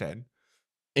a 10/10.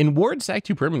 And Ward Stack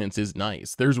 2 Permanence is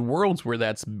nice. There's worlds where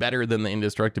that's better than the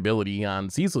indestructibility on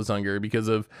Ceaseless Hunger because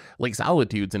of like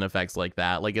Solitudes and effects like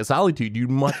that. Like a Solitude, you'd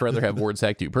much rather have Ward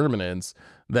Stack 2 Permanence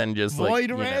than just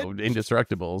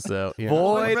indestructible. So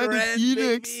Void Red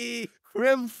Phoenix,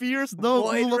 Crim Fierce, no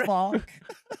Ulamog.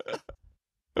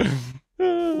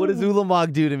 What does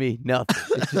Ulamog do to me?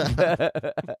 Nothing.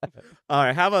 All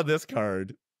right, how about this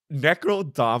card?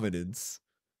 Necrodominance.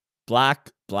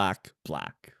 Black.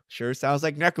 Sure sounds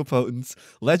like Necropotence.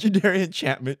 Legendary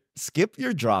enchantment. Skip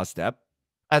your draw step.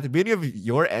 At the beginning of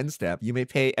your end step, you may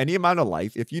pay any amount of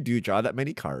life if you do draw that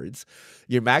many cards.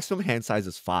 Your maximum hand size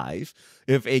is 5.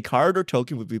 If a card or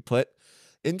token would be put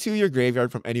into your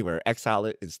graveyard from anywhere, exile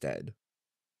it instead.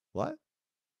 What?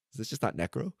 Is this just not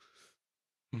Necro?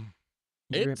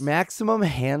 Your maximum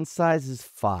hand size is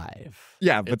 5.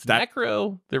 Yeah, but it's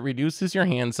Necro that reduces your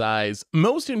hand size.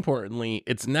 Most importantly,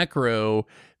 it's Necro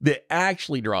that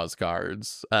actually draws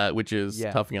cards, which is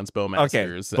tough against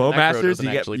Bowmasters. Okay, Bowmasters doesn't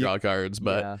actually draw cards,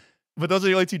 but but those are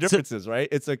the only two differences, right?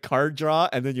 It's a card draw,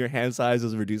 and then your hand size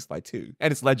is reduced by 2,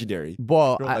 and it's legendary.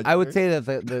 Well, I would say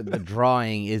that the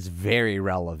drawing is very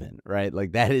relevant, right?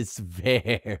 Like that is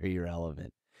very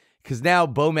relevant because now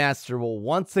Bowmaster will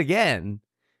once again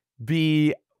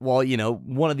be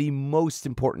one of the most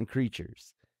important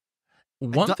creatures.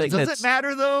 Does it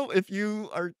matter though if you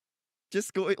are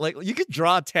just going like you could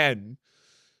draw 10,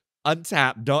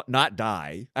 untap, not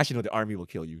die. Actually, no, the army will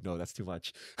kill you. No, that's too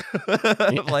much.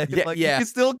 You can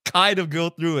still kind of go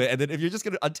through it, and then if you're just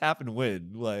gonna untap and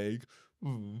win, like.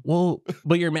 Well,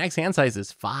 but your max hand size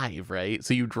is 5, right?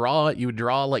 So you would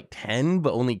draw like 10,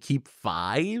 but only keep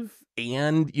 5.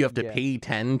 And you have to pay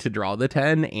 10 to draw the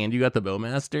 10, and you got the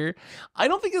Bowmaster. I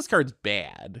don't think this card's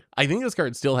bad. I think this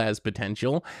card still has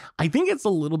potential. I think it's a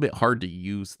little bit hard to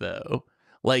use, though.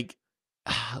 Like,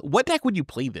 what deck would you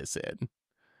play this in?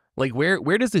 Like,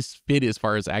 where does this fit as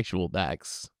far as actual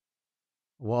decks?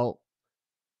 Well,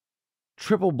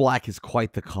 triple black is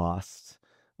quite the cost.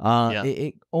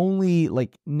 It only,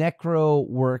 like, Necro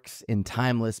works in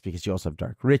Timeless because you also have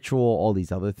Dark Ritual, all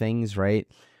these other things, right?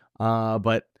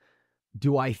 But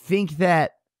do I think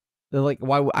that, like,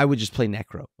 why I would just play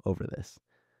Necro over this?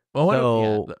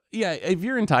 Well, So yeah, if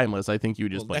you're in Timeless, I think you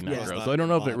would just play Necro's Necro. not So I don't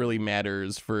know if it modern. really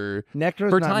matters for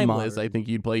Necro's not Timeless. modern. I think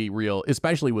you'd play real,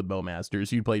 especially with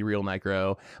Bowmasters, you'd play real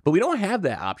Necro. But we don't have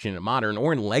that option in Modern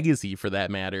or in Legacy for that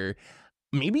matter.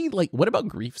 Maybe like, what about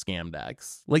grief scam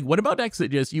decks? Like, what about decks that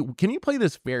just can you play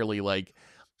this fairly? Like,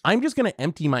 I'm just gonna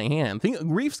empty my hand.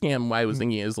 Grief scam. What I was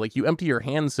thinking is like you empty your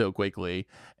hand so quickly,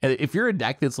 and if you're a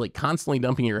deck that's like constantly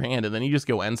dumping your hand, and then you just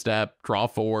go end step, draw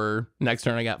 4, next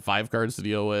turn I got 5 cards to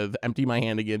deal with, empty my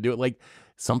hand again, do it like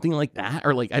something like that,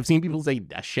 or like I've seen people say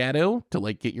Death Shadow to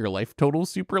like get your life total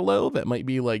super low. That might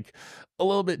be like a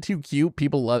little bit too cute.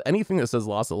 People love anything that says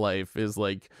loss of life is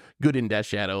like good in Death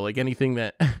Shadow. Like anything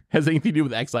that has anything to do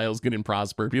with exile is good in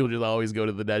Prosper. People just always go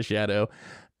to the Death Shadow.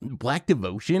 Black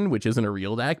Devotion, which isn't a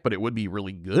real deck, but it would be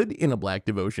really good in a Black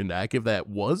Devotion deck if that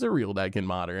was a real deck in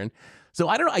Modern. So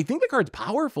I don't know. I think the card's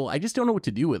powerful. I just don't know what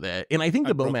to do with it. And I think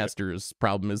the Bowmaster's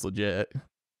problem is legit.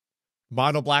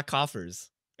 Mono black coffers.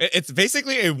 It's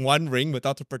basically a 1 ring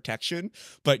without the protection,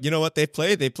 but you know what they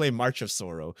play? They play March of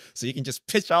Sorrow. So you can just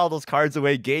pitch all those cards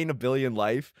away, gain 1 billion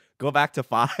life, go back to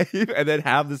 5, and then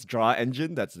have this draw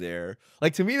engine that's there.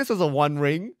 Like, to me, this is a 1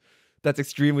 ring that's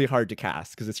extremely hard to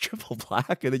cast because it's triple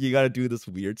black, and then you got to do this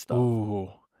weird stuff. Ooh,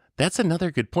 that's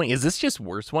another good point. Is this just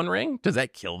worse 1 ring? Does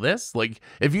that kill this? Like,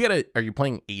 if you are you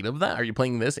playing 8 of that? Are you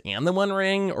playing this and the 1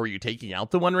 ring, or are you taking out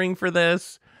the 1 ring for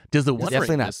this? Does the 1 ring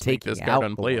definitely not just make this taking card out the 1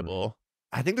 ring. unplayable?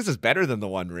 I think this is better than the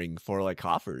 1 ring for like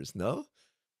coffers, no?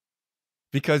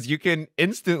 Because you can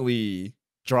instantly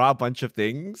draw a bunch of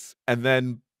things and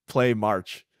then play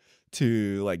March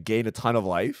to like gain a ton of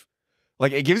life.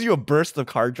 Like, it gives you a burst of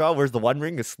card draw, whereas the 1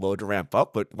 ring is slow to ramp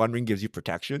up, but 1 ring gives you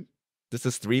protection. This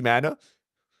is 3 mana.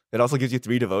 It also gives you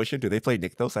 3 devotion. Do they play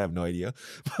Nykthos? I have no idea.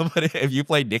 But if you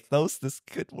play Nykthos, this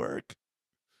could work.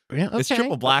 Yeah, okay, It's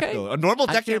triple black okay. though. A normal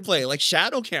I deck can- can't play. Like,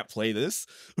 Shadow can't play this,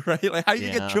 right? Like, how do you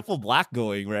Yeah. get triple black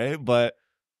going, right? But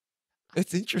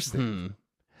it's interesting.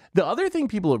 The other thing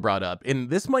people have brought up, and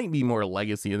this might be more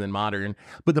Legacy than Modern,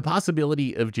 but the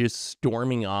possibility of just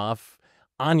storming off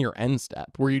on your end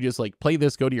step, where you just like play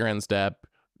this, go to your end step,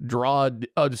 draw,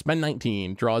 spend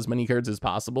 19, draw as many cards as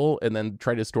possible, and then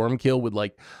try to storm kill with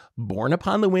like Born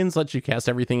Upon the Winds lets you cast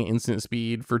everything at instant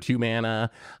speed for 2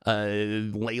 mana.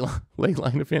 Ley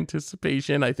Line of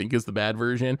Anticipation, I think, is the bad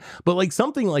version, but like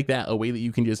something like that, a way that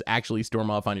you can just actually storm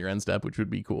off on your end step, which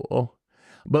would be cool.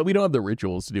 But we don't have the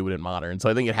rituals to do it in Modern, so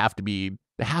I think it'd have to be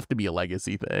a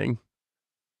Legacy thing.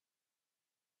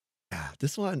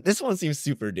 This one seems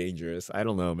super dangerous. I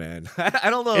don't know, man. I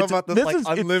don't know It's- about this this like is-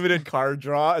 it's- unlimited card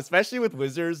draw, especially with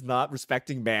Wizards not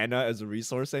respecting mana as a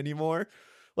resource anymore.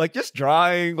 Like, just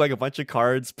drawing like a bunch of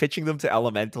cards, pitching them to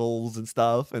elementals and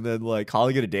stuff, and then like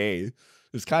calling it a day.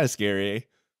 It's kind of scary.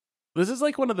 This is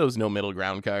like one of those no middle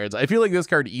ground cards. I feel like this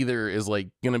card either is like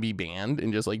gonna be banned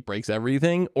and just like breaks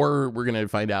everything, or we're gonna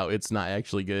find out it's not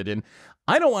actually good. And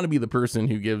I don't want to be the person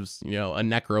who gives, you know, a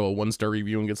Necro a 1-star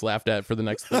review and gets laughed at for the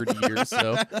next 30 years.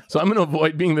 So I'm gonna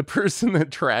avoid being the person that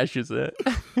trashes it.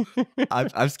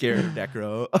 I'm scared of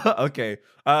Necro. Okay.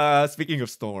 Speaking of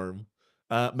Storm,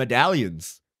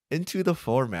 Medallions into the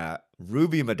format.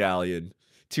 Ruby Medallion,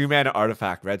 2 mana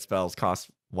artifact. Red spells cost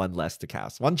 1 less to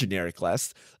cast. 1 generic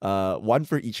less. 1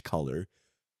 for each color.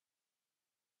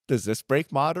 Does this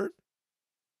break Modern?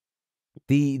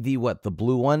 The what? The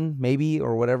blue one, maybe,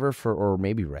 or whatever, or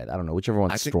maybe red. I don't know. Whichever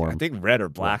one's I Storm. think red or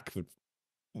black would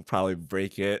probably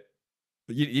break it.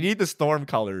 You need the Storm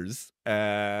colors.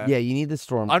 Yeah, you need the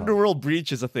Storm. Underworld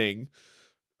Breach is a thing.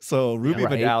 So Ruby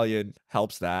right. Medallion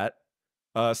helps that.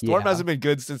 Storm Yeah. hasn't been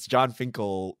good since John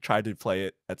Finkel tried to play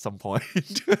it at some point.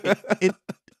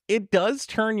 It does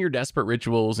turn your Desperate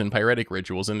Rituals and Pyretic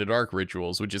Rituals into Dark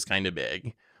Rituals, which is kind of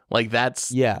big. Like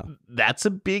that's a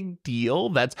big deal.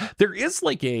 There is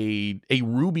like a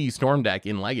Ruby Storm deck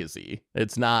in Legacy.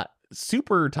 It's not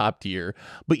super top tier,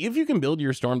 but if you can build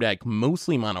your Storm deck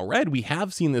mostly mono red, we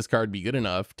have seen this card be good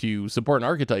enough to support an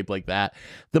archetype like that.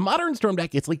 The Modern Storm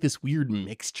deck, it's like this weird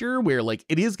mixture where like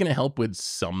it is going to help with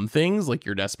some things like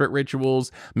your Desperate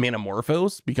Rituals.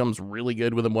 Manamorphose becomes really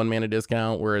good with a 1 mana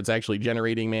discount where it's actually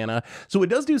generating mana, so it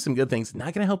does do some good things.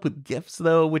 Not going to help with gifts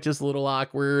though, which is a little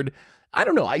awkward. I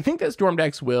don't know. I think that Storm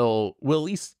decks will at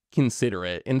least consider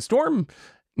it, and Storm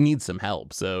needs some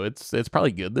help, so it's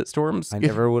probably good that Storm's I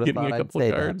never would have getting thought a I'd couple say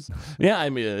of cards. Yeah, I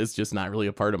mean, it's just not really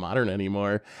a part of Modern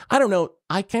anymore. I don't know.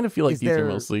 I kind of feel like Is these are there-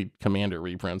 mostly Commander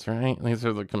reprints, right? These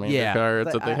are the Commander Yeah,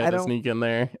 cards but that they I had to don't- sneak in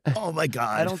there. Oh my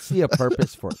god. I don't see a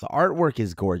purpose for it. The artwork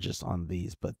is gorgeous on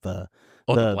these, but the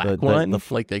The black one, the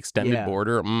like the extended yeah.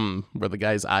 border, where the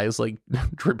guy's eyes like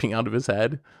dripping out of his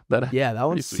head. That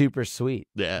one's sweet. super sweet.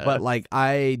 Yeah, But like,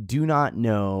 I do not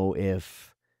know if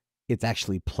it's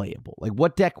actually playable? Like,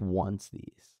 what deck wants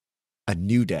these? A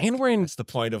new deck. And That's the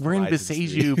point of we're in Horizons 3.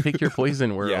 Beseiju, pick your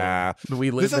poison world. Yeah.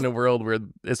 We live in a world where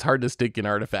it's hard to stick an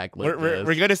artifact like this.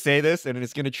 We're gonna say this, and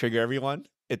it's gonna trigger everyone.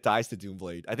 It dies to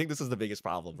Doomblade. I think this is the biggest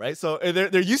problem, right? So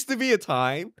there used to be a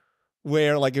time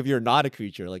where, like, if you're not a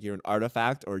creature, like you're an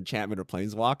artifact or enchantment or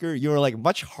planeswalker, you were like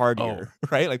much hardier,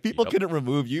 right? Like people couldn't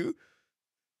remove you.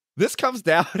 This comes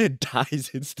down and dies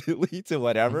instantly to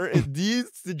whatever. It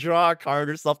needs to draw a card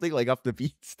or something like up the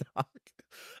beanstalk.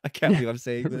 I can't believe I'm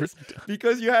saying this.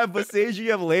 Because you have Beseiju,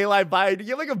 you have Leyline Bind, you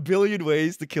have like a billion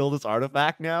ways to kill this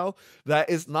artifact now that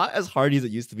is not as hardy as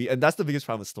it used to be. And that's the biggest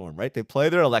problem with Storm, right? They play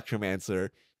their Electromancer.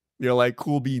 You're like,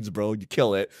 cool beans, bro. You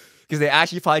kill it. Because they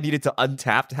actually probably needed to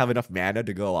untap to have enough mana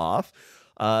to go off.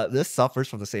 This suffers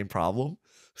from the same problem.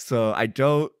 So I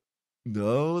don't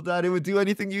know that it would do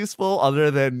anything useful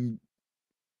other than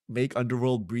make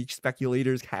Underworld Breach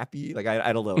speculators happy. Like,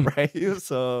 I don't know, right?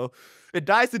 So it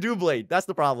dies to Doomblade. That's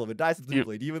the problem. It dies to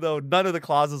Doomblade. Even though none of the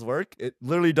clauses work, it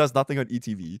literally does nothing on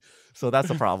ETV. So that's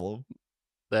the problem.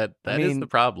 That is the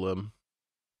problem.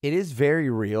 It is very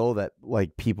real that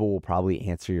like people will probably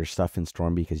answer your stuff in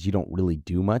Storm because you don't really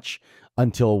do much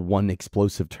until one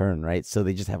explosive turn, right? So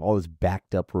they just have all this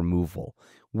backed up removal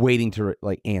waiting to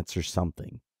like answer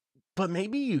something. But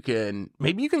maybe you can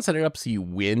set it up so you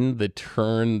win the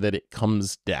turn that it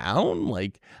comes down.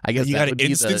 Like, I guess you that got would an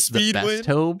be instant speed the win. best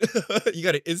hope. You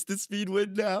got an instant speed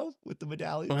win now with the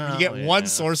medallion. Well, you get one yeah.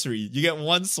 sorcery. You get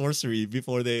one sorcery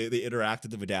before they interact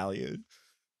with the medallion.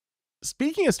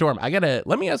 Speaking of Storm,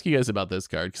 let me ask you guys about this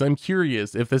card, because I'm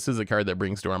curious if this is a card that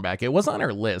brings Storm back. It was on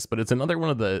our list, but it's another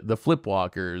one of the flip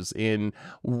walkers in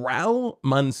Rao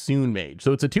Monsoon Mage.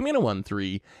 So it's a 2-mana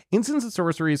 1/3. Instants and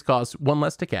sorceries cost 1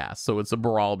 less to cast, so it's a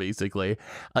brawl basically.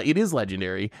 It is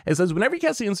legendary. It says whenever you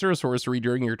cast an instant or sorcery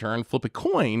during your turn, flip a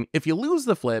coin. If you lose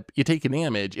the flip, you take a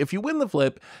damage. If you win the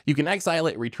flip, you can exile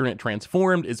it, return it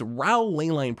transformed. It's Rao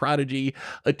Leyline Prodigy,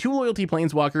 a 2 loyalty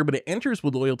planeswalker, but it enters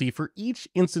with loyalty for each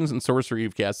instance and sorcery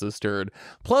you've cast this turn.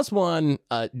 +1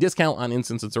 discount on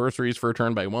instants and sorceries for a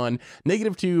turn by 1.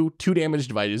 -2 2 damage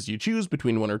divided as you choose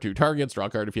between 1 or 2 targets. Draw a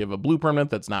card if you have a blue permanent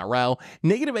that's not Rao.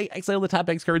 -8 exile the top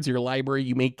X cards of your library.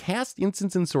 You may cast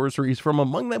instants and sorceries from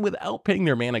among them without paying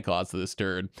their mana cost this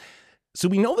turn. So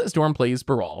we know that Storm plays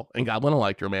Baral and Goblin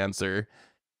Electromancer.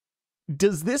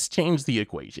 Does this change the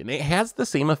equation? It has the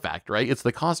same effect, right? It's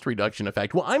the cost reduction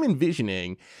effect. What I'm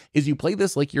envisioning is you play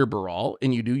this like your Baral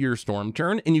and you do your Storm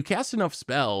turn and you cast enough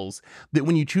spells that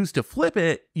when you choose to flip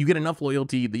it, you get enough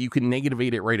loyalty that you can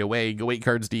negativate it right away, go 8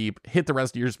 cards deep, hit the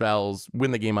rest of your spells,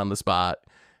 win the game on the spot.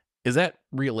 Is that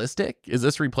realistic? Is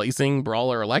this replacing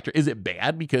Brawl or Electro? Is it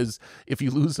bad because if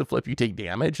you lose the flip, you take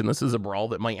damage and this is a Brawl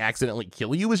that might accidentally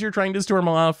kill you as you're trying to Storm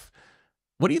off?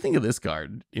 What do you think of this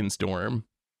card in Storm?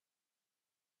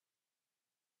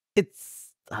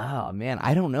 It's oh man,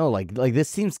 I don't know. Like this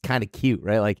seems kind of cute,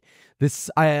 right? Like this,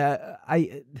 I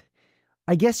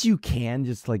guess you can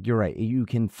just like you're right. You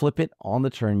can flip it on the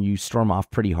turn, you storm off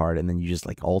pretty hard, and then you just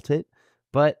like ult it.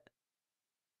 But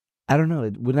I don't know.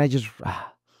 Wouldn't I just?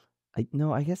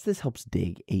 I guess this helps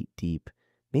dig 8 deep.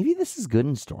 Maybe this is good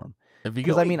in Storm.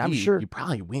 Because I mean, I'm sure you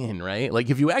probably win, right? Like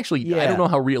if you actually, I don't know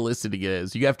how realistic it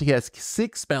is. You have to cast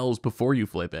 6 spells before you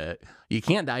flip it. You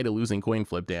can't die to losing coin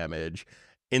flip damage.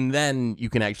 And then you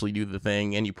can actually do the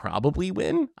thing and you probably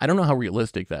win. I don't know how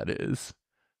realistic that is.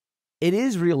 It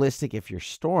is realistic if you're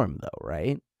Storm, though,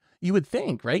 right? You would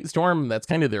think, right? Storm, that's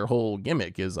kind of their whole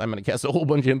gimmick is I'm going to cast a whole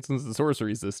bunch of instants and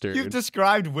sorceries this turn. You've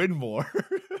described win more.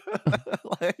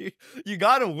 Like, you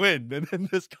got to win, and then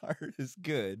this card is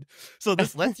good. So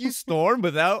this lets you Storm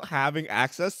without having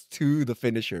access to the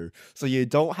finisher. So you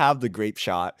don't have the Grape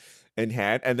Shot in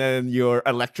hand, and then your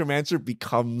Electromancer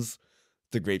becomes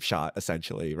the Grape Shot,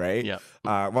 essentially, right? Yeah.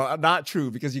 Well, not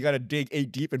true, because you got to dig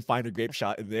 8 deep and find a Grape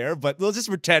Shot in there, but we'll just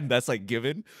pretend that's like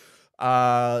given.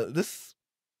 This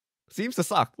seems to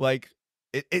suck. Like,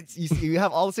 it's you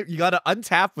have all this, you got to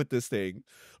untap with this thing,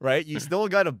 right? You still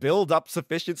got to build up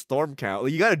sufficient Storm count.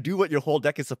 Like, you got to do what your whole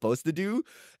deck is supposed to do,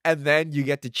 and then you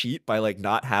get to cheat by like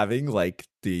not having like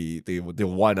the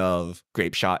one of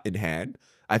Grape Shot in hand.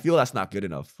 I feel that's not good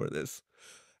enough for this.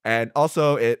 And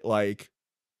also it like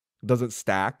doesn't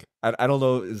stack. I don't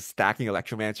know, is stacking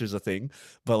Electromancer a thing,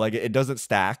 but like it doesn't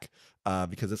stack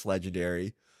because it's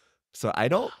legendary. So I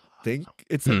don't think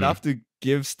it's enough to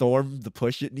give Storm the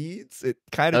push it needs. It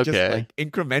kind of just like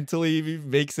incrementally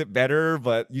makes it better,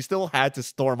 but you still had to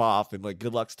storm off, and like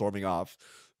good luck storming off,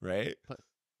 right?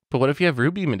 But what if you have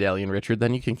Ruby Medallion, Richard?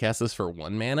 Then you can cast this for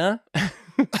 1 mana.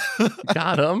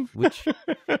 Got him. Which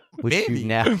Maybe.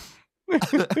 now.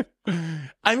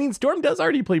 I mean, Storm does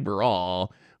already play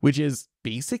Brawl, which is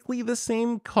basically the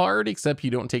same card, except you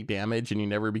don't take damage and you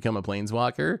never become a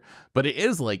planeswalker. But it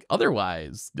is like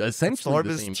otherwise essentially Storm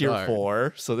the is same tier card.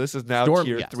 4, so this is now Storm,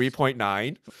 tier yes.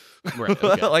 3.9. Right,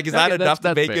 okay. Like, is that Okay, enough to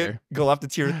that's make fair. it go up to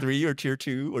tier 3 or tier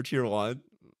 2 or tier 1?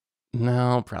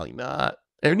 No, probably not.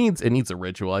 It needs a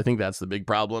ritual. I think that's the big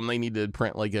problem. They need to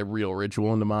print like a real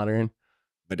ritual into Modern.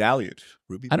 Medallion.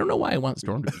 Ruby. I don't know why I want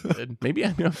Storm to be good. Maybe I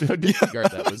have to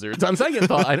disregard that Wizards. On second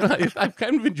thought, I've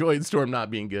kind of enjoyed Storm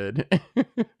not being good.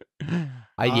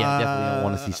 I definitely don't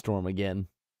want to see Storm again.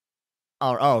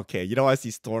 Oh, okay. You don't want to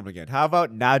see Storm again. How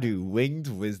about Nadu, Winged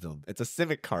Wisdom? It's a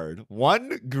Civic card.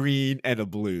 1 green and a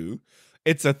blue.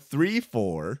 It's a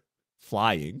 3/4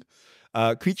 flying.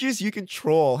 Creatures you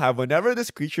control have whenever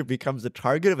this creature becomes the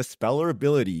target of a spell or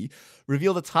ability,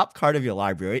 reveal the top card of your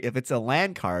library. If it's a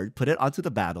land card, put it onto the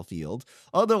battlefield.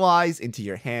 Otherwise, into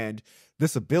your hand.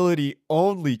 This ability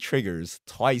only triggers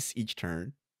twice each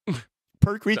turn.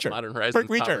 Per creature. Modern Horizons Per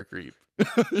creature. power creep.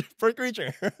 Per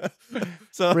creature.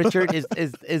 So Richard, are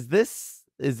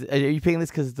you picking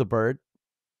this because it's a bird?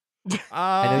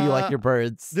 I know you like your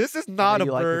birds. This is not a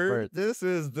you like your bird. birds. This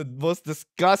is the most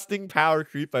disgusting power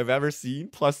creep I've ever seen,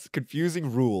 plus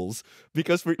confusing rules.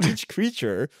 Because for each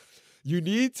creature, you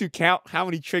need to count how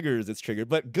many triggers it's triggered.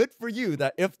 But good for you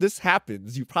that if this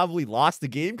happens, you probably lost the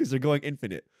game because they're going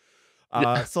infinite.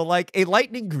 So like a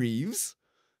Lightning Greaves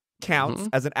counts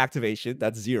as an activation.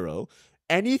 That's 0.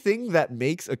 Anything that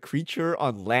makes a creature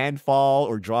on landfall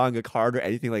or drawing a card or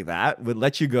anything like that would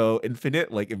let you go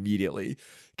infinite like immediately.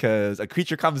 Because a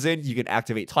creature comes in, you can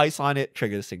activate twice on it,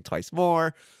 trigger this thing twice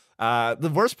more.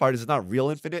 The worst part is it's not real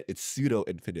infinite, it's pseudo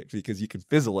infinite because you can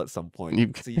fizzle at some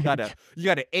point. So you gotta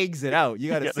exit out.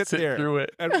 You gotta sit there through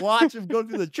it and watch him go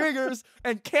through the triggers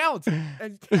and count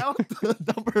the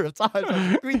number of times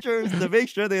on creatures to make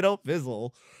sure they don't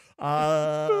fizzle.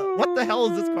 What the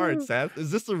hell is this card, Seth? Is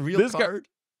this a real card?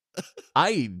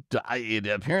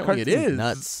 Apparently it is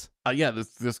nuts. Yeah,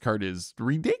 this card is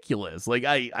ridiculous. Like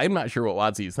I'm not sure what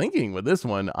WotC's thinking with this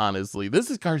one. Honestly,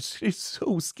 this card is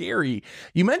so scary.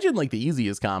 You mentioned like the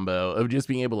easiest combo of just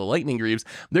being able to Lightning Greaves.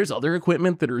 There's other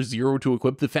equipment that are 0 to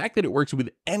equip. The fact that it works with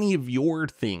any of your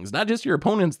things, not just your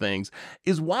opponent's things,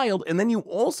 is wild. And then you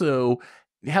also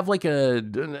have like a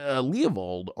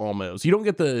Leovold almost. You don't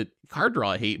get the card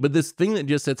draw hate, but this thing that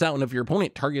just sits out, and if your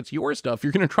opponent targets your stuff,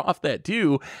 you're gonna draw off that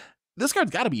too. This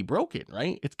card's got to be broken,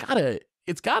 right? It's gotta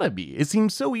be. It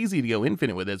seems so easy to go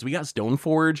infinite with this. We got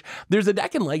Stoneforge. There's a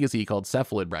deck in Legacy called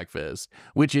Cephalid Breakfast,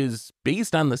 which is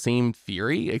based on the same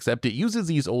theory, except it uses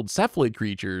these old cephalid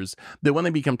creatures that when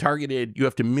they become targeted, you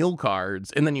have to mill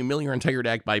cards, and then you mill your entire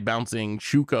deck by bouncing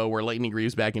Shuko or Lightning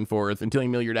Greaves back and forth until you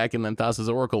mill your deck and then Thassa's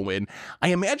Oracle win. I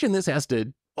imagine this has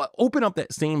to open up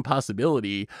that same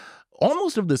possibility,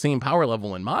 almost of the same power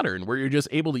level in Modern, where you're just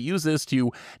able to use this to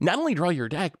not only draw your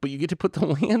deck, but you get to put the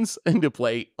lands into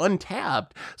play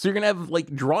untapped. So you're going to have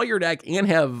like draw your deck and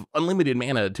have unlimited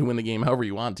mana to win the game however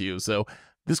you want to. So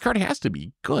this card has to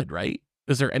be good, right?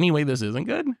 Is there any way this isn't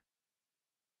good?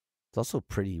 It's also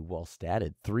pretty well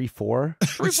statted. 3/4.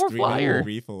 3/4 flyer.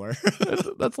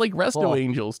 3/4. That's like Resto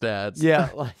Angel stats. Yeah.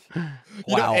 Like,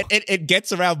 wow. It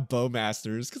gets around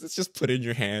Bowmasters because it's just put in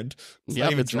your hand. It's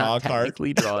not even it's draw not a card.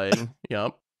 technically drawing.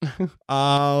 Yep.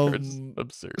 It's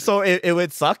absurd. So it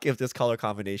would suck if this color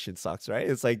combination sucks, right?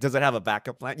 It's like, does it have a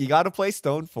backup plan? You got to play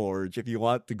Stoneforge if you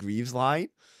want the Greaves line.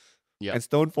 Yeah. And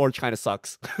Stoneforge kind of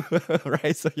sucks,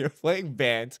 right? So you're playing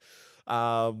Bant.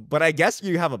 But I guess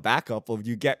you have a backup of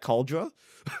you get Cauldra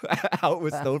out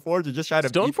with Stoneforge and just try to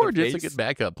Stoneforge beat is a good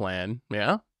backup plan.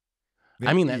 Yeah.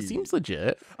 I mean, that seems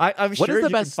legit. I'm What sure is the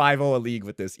you best- can 5-0 a league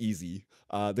with this easy.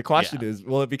 The question is,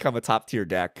 will it become a top tier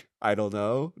deck? I don't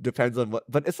know. Depends on what.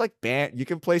 But it's like Bant. You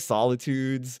can play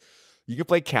Solitudes. You can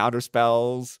play counter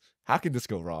spells. How can this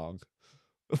go wrong?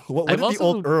 What do the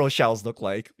old Earl shells look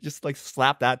like? Just like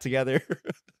slap that together.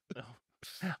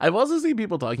 I've also seen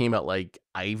people talking about like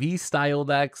Ivy style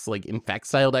decks, like Infect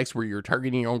style decks where you're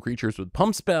targeting your own creatures with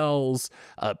pump spells,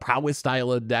 Prowess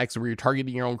style of decks where you're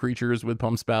targeting your own creatures with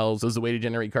pump spells as a way to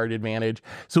generate card advantage.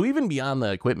 So even beyond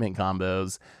the equipment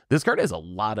combos, this card has a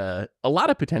lot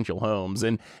of potential homes,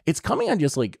 and it's coming on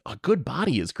just like a good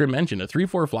body, as Krim mentioned. A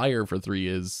 3/4 flyer for 3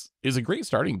 is a great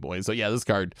starting point. So yeah, this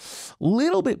card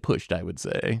little bit pushed, I would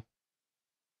say.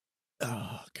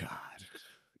 Oh God.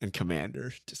 And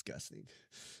Commander, disgusting.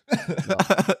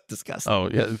 Disgusting. Oh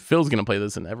yeah, Phil's gonna play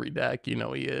this in every deck. You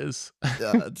know he is.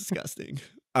 Disgusting.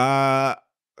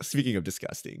 Speaking of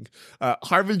disgusting,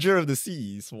 Harbinger of the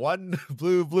Seas, 1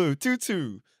 blue,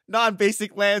 2/2.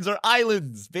 Non-basic lands or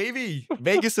islands, baby.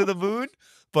 Vegas to the moon,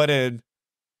 but a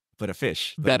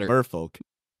fish. Better. Merfolk.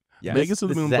 Yes. Magus of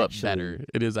the this is Moon, but actually- better.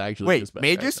 It is actually Wait, just better.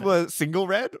 Magus was single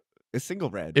red? It's single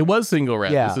red. It was single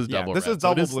red. Yeah. This is double this red. is so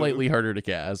double it is blue. slightly harder to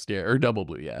cast. Yeah, or double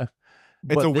blue. Yeah.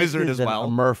 It's But a this wizard is as well. A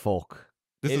merfolk.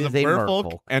 This It is a is a merfolk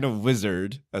merfolk. and a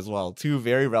wizard as well. Two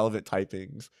very relevant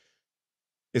typings.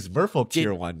 It's merfolk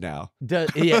tier 1 now.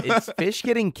 Is fish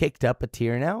getting kicked up a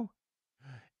tier now?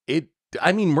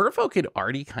 I mean, Merfolk had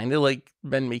already kind of like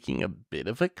been making a bit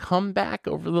of a comeback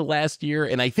over the last year.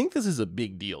 And I think this is a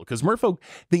big deal because Merfolk,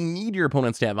 they need your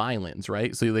opponents to have islands,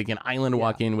 right? So they can island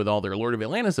walk in with all their Lord of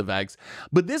Atlantis effects.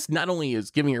 But this not only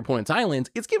is giving your opponents islands,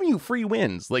 it's giving you free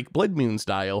wins, like Blood Moon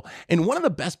style. And one of the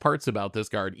best parts about this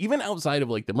card, even outside of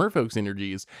like the Merfolk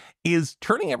synergies, is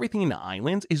turning everything into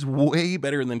islands is way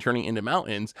better than turning it into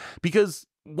mountains because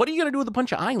what are you going to do with a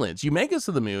bunch of islands? You Magus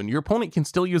of the Moon, your opponent can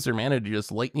still use their mana to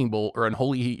just lightning bolt or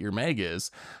unholy heat your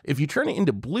Magus. If you turn it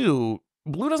into blue,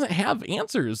 blue doesn't have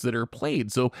answers that are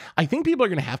played. So I think people are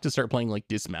going to have to start playing like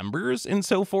Dismembers and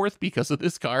so forth because of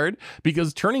this card,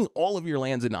 because turning all of your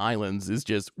lands into islands is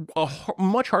just a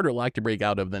much harder lock to break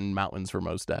out of than mountains for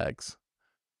most decks.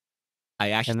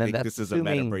 I actually And then think that's this is a meta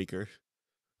assuming- breaker.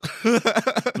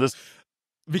 This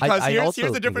Because I here's also the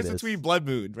think difference it is. between Blood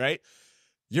Moon, right?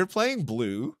 You're playing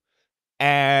blue,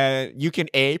 and you can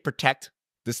A, protect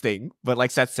this thing, but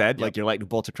like Seth said, like your lightning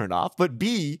bolts are turned off. But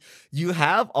B, you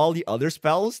have all the other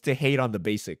spells to hate on the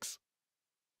basics,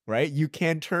 right? You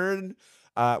can turn,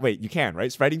 you can,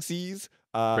 right? Spreading Seas.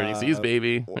 Pretty seas,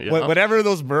 baby. Whatever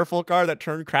those merfolk are that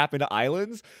turn crap into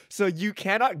islands. So you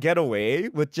cannot get away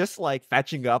with just like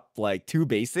fetching up like 2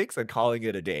 basics and calling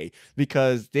it a day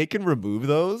because they can remove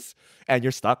those and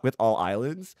you're stuck with all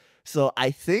islands. So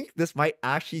I think this might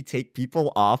actually take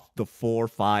people off the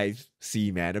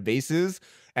 4-5 mana bases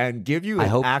and give you I an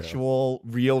hope so. actual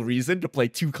real reason to play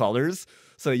 2 colors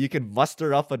so you can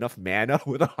muster up enough mana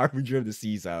with a Harbinger of the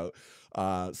Seas out.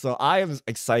 So I am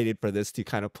excited for this to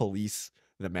kind of police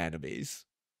the mana base.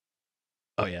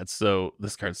 Oh yeah,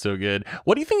 this card's so good.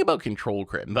 What do you think about Control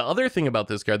Crit? The other thing about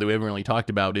this card that we haven't really talked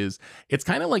about is it's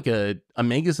kind of like a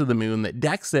Magus of the Moon that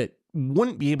decks that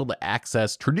wouldn't be able to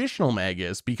access traditional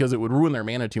Magus because it would ruin their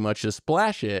mana too much to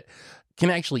splash it,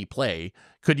 can actually play.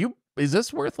 Is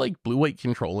this worth like blue-white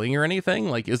controlling or anything?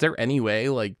 Like, is there any way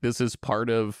like this is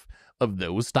part of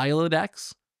those style of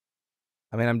decks?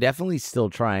 I mean, I'm definitely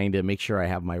still trying to make sure I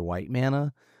have my white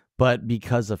mana, but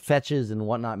because of fetches and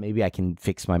whatnot, maybe I can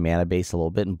fix my mana base a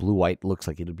little bit, and blue-white looks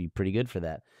like it'll be pretty good for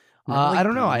that. Not like I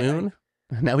don't know. Blue Moon?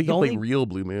 Now we can only- play real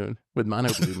Blue Moon with mono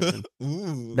Blue Moon.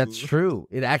 Ooh. That's true.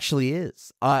 It actually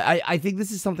is. I think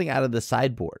this is something out of the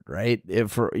sideboard, right?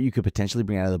 You could potentially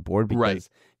bring out of the board because Right.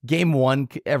 game 1,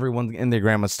 everyone and their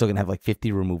grandma's still gonna have like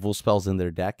 50 removal spells in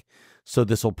their deck, so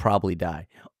this will probably die.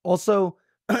 Also,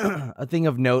 a thing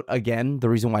of note again, the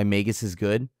reason why Magus is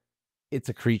good, it's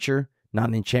a creature, not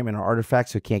an enchantment or artifact,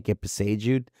 so it can't get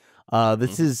Besage'd.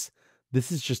 This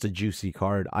is just a juicy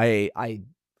card.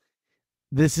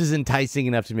 This is enticing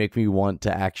enough to make me want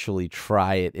to actually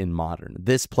try it in Modern.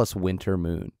 This plus Winter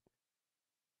Moon.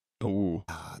 Oh,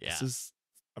 This yeah. is.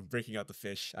 I'm breaking out the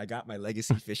fish. I got my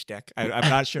legacy fish deck. I'm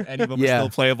not sure any of them Yeah. are still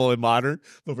playable in Modern,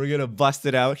 but we're gonna bust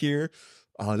it out here.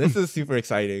 Oh, this is super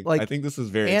exciting. Like, I think this is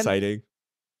very and- exciting.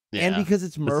 And because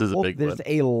it's This is a Merfolk, big there's one.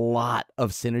 a lot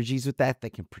of synergies with that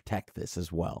can protect this as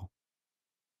well.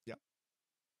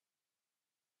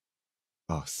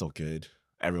 Oh, so good.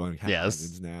 Everyone has Yes.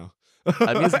 islands now.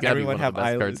 I mean, it's gotta be Everyone one of the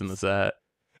best cards in the set.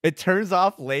 It turns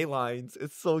off ley lines.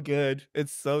 It's so good.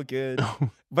 It's so good.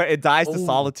 But it dies to Oh.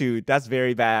 solitude. That's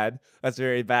very bad. That's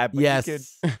very bad. But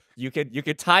Yes. you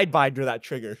can tide binder that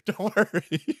trigger. Don't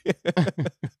worry.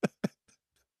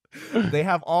 They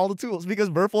have all the tools because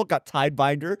Merfolk got tide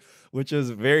binder, which is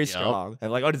very Yep. strong. And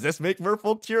like, oh, does this make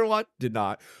Merfolk tier 1? Did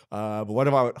not. But what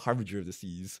about Harbinger of the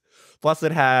Seas? Plus,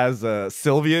 it has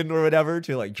Sylvian or whatever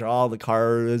to like draw the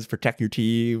cards, protect your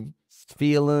team.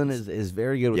 Feeling is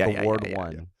very good with Yeah, the yeah, Ward yeah, yeah,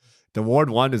 1. yeah. The Ward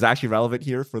 1 is actually relevant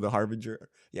here for the Harbinger.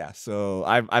 Yeah, so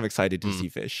I'm excited to see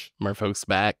fish. Merfolk's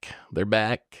back. They're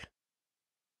back.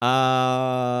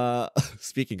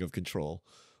 Speaking of control,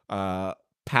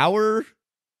 power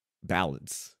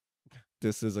balance.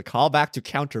 This is a callback to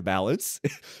counterbalance.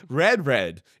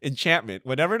 Red enchantment.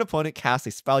 Whenever an opponent casts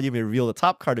a spell, you may reveal the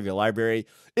top card of your library.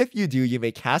 If you do, you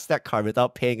may cast that card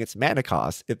without paying its mana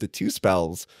cost if the 2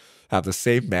 spells have the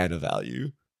same mana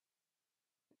value.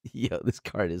 Yo, this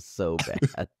card is so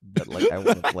bad, but like I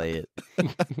want to play it.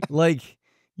 Like,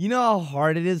 you know how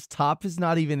hard it is? Top is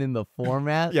not even in the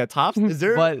format. Yeah, tops. Is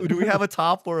there? But- Do we have a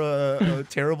top or a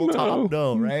terrible top?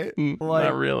 No, right? Like-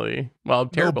 Not really. Well,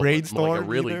 terrible. One, more like a brainstorm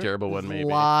really either? terrible one, There's maybe.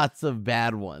 lots of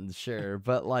bad ones, sure,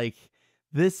 but like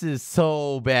This is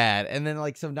so bad. And then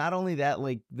like, so not only that,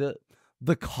 like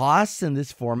the costs in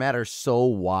this format are so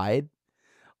wide.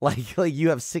 Like you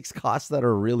have 6 costs that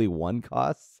are really 1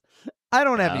 cost. I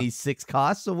don't have any 6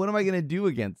 costs, so what am I going to do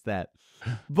against that?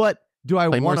 But do I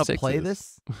want to play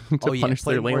this? to punish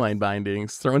their leyline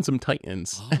bindings, throw in some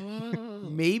Titans.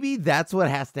 Maybe that's what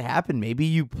has to happen. Maybe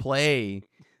you play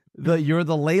you're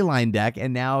the leyline deck,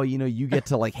 and now you get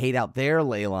to like hate out their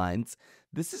ley lines.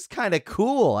 This is kind of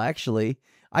cool, actually.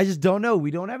 I just don't know.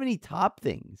 We don't have any top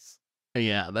things.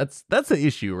 Yeah, that's the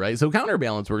issue, right? So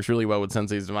Counterbalance works really well with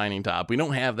Sensei's Divining Top. We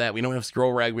don't have that. We don't have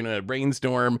Scroll Rag. We don't have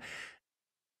Brainstorm.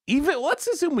 Even let's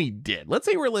assume we did. Let's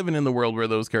say we're living in the world where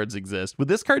those cards exist. Would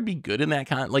this card be good in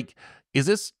that like? Is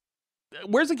this?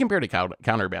 Where's it compared to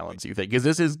Counterbalance? You think is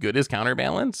this as good as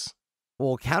Counterbalance?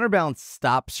 Well, Counterbalance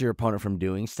stops your opponent from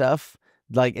doing stuff.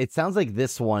 Like it sounds like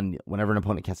this one. Whenever an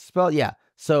opponent casts a spell, yeah.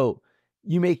 So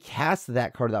you may cast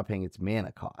that card without paying its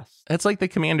mana cost. It's like the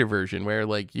Commander version where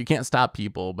like you can't stop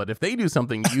people, but if they do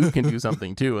something, you can do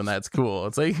something too, and that's cool.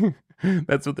 It's like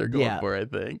that's what they're going for, I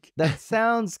think. That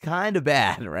sounds kind of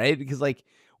bad, right? Because like,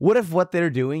 what if what they're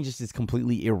doing just is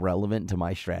completely irrelevant to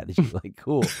my strategy? Like,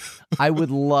 cool. I would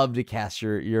love to cast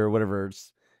your whatever,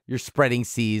 your Spreading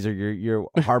Seas or your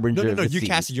Harbinger. No, you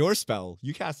cast your spell.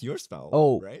 You cast your spell.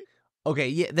 Oh, right. Okay,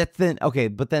 yeah,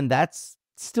 but then that's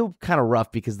still kind of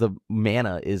rough because the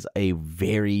mana is a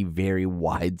very, very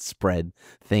widespread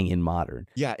thing in Modern.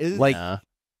 Yeah,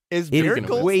 is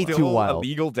Miracle way still too wild. A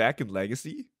legal deck in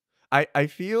Legacy? I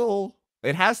feel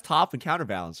it has top and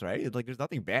Counterbalance, right? It's like there's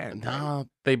nothing banned. No, right?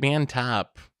 they ban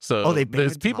top. So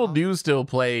people top? do still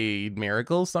play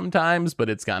Miracles sometimes, but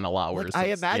it's gotten a lot worse. I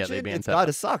imagine it's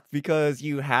gotta suck because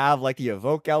you have like the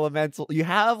Evoke Elemental. You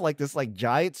have like this like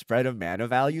giant spread of mana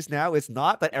values now. It's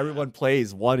not that everyone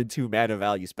plays 1 and 2 mana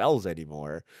value spells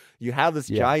anymore. You have this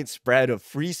giant spread of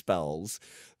free spells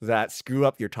that screw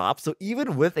up your top. So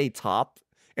even with a top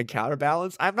and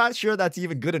Counterbalance, I'm not sure that's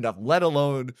even good enough, let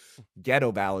alone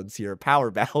Ghetto Balance here,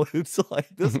 Power Balance. Like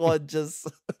this one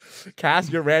just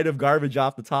cast your random garbage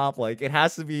off the top. Like it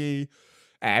has to be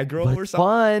aggro or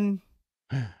something.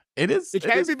 Fun. It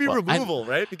can't even be removal,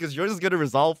 right? Because yours is gonna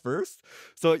resolve first.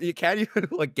 So you can't even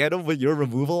like get them with your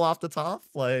removal off the top.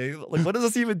 Like what does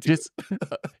this even do?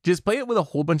 Just play it with a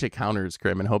whole bunch of counters,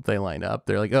 Crim, and hope they line up.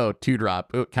 They're like, oh,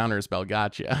 2-drop, oh, counter spell,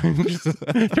 gotcha. Just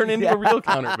turn into a real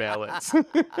Counterbalance.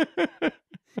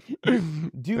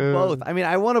 Do both. I mean,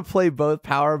 I want to play both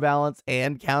Power Balance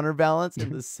and Counterbalance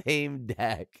in the same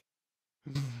deck.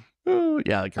 Oh,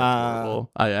 yeah, like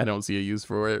horrible. I don't see a use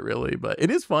for it really, but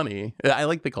it is funny. I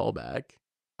like the callback.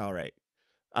 All right.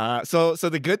 So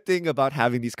the good thing about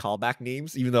having these callback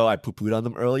names, even though I poo-pooed on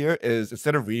them earlier, is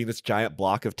instead of reading this giant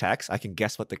block of text, I can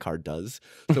guess what the card does.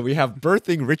 So we have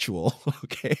Birthing Ritual.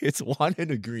 Okay, it's 1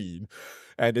 and a green,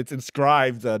 and it's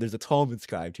inscribed. There's a tome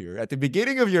inscribed here at the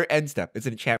beginning of your end step. It's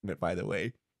an enchantment, by the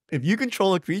way. If you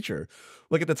control a creature,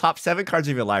 look at the top 7 cards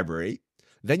of your library.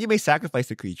 Then you may sacrifice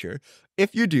a creature.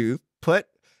 If you do, put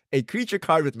a creature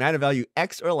card with mana value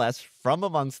X or less from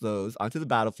amongst those onto the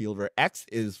battlefield, where X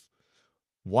is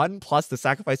 1 plus the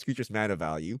sacrificed creature's mana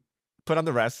value. Put on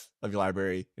the rest of your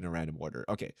library in a random order.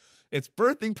 Okay, it's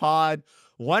Birthing Pod,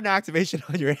 1 activation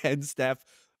on your end step,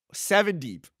 7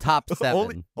 deep. Top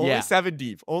 7. Only 7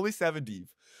 deep. Only 7 deep.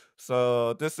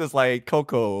 So this is like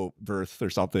Cocoa Birth or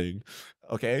something.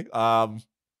 Okay.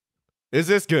 Is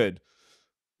this good?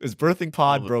 Is Birthing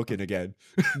Pod broken again?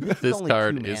 This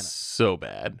card is so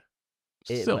bad.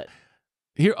 Here's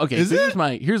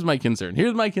my concern.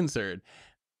 Here's my concern.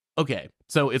 Okay,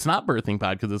 so it's not Birthing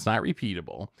Pod because it's not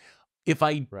repeatable. If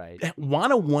I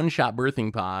want a one-shot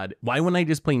Birthing Pod, why wouldn't I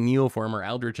just play Neoform or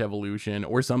Eldritch Evolution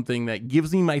or something that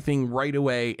gives me my thing right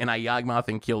away and I Yawgmoth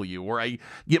and kill you? Or I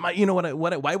get my,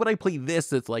 why would I play this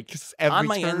that's like on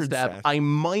my end step, I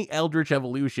might Eldritch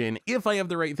Evolution if I have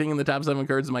the right thing in the top 7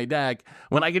 cards of my deck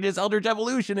when I could just Eldritch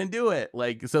Evolution and do it.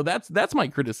 Like, so that's my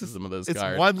criticism of this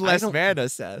card. It's 1 less mana,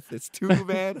 Seth. It's 2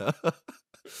 mana.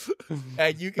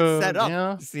 And you can set up.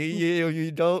 Yeah. See,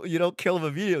 you don't kill him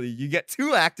immediately. You get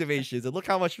 2 activations, and look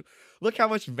how much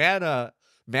mana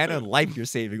and life you're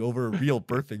saving over a real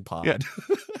Birthing Pod. Yeah.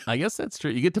 I guess that's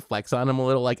true. You get to flex on him a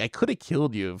little. Like I could have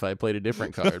killed you if I played a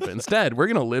different card, but instead we're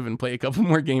gonna live and play a couple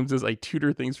more games as I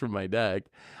tutor things from my deck.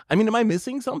 I mean, am I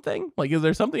missing something? Like, is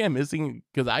there something I'm missing?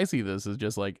 Because I see this as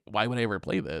just like, why would I ever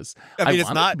play this? I mean, it's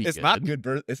not good. It's not as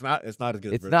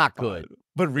good. It's as not Birthing good. Pod.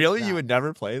 But really, you would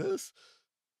never play this?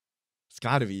 It's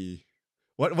gotta be.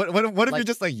 What if you're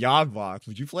just like Yawgmoth?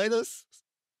 Would you play this?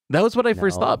 That was what I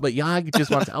first thought, but Yawg just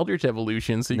wants Eldritch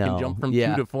Evolution, so you can jump from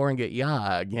 2 to 4 and get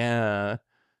Yawg. Yeah.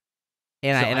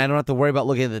 And, So I don't have to worry about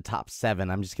looking at the top 7.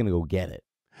 I'm just going to go get it.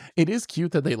 It is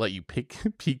cute that they let you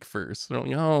peek first. They're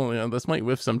like, oh, yeah, this might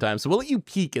whiff sometimes. So we'll let you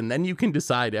peek, and then you can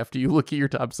decide after you look at your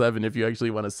top 7 if you actually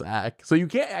want to sack. So you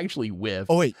can't actually whiff.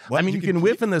 Oh, wait. What? I mean, you can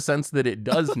whiff in the sense that it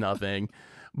does nothing,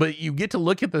 but you get to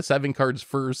look at the 7 cards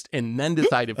first and then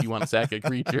decide if you want to sack a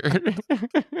creature.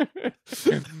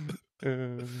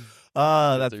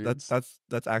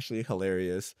 That's actually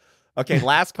hilarious. Okay,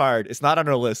 last card. It's not on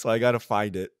our list, so I gotta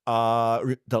find it.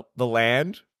 The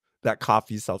land that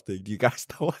copies something. Do you guys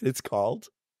know what it's called?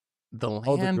 The land,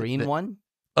 Oh, the green one?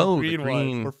 Oh, the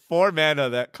green one for 4 mana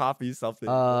that copies something.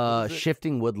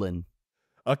 Shifting Woodland.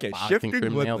 Okay, Wow, I think Shifting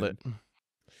Grim nailed Woodland.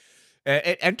 it.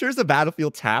 It enters the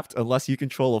battlefield tapped unless you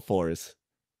control a forest.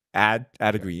 Add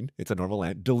a green. It's a normal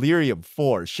land. Delirium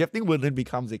 4. Shifting Woodland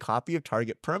becomes a copy of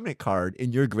target permanent card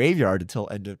in your graveyard until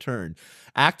end of turn.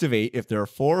 Activate if there are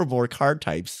 4 or more card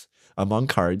types among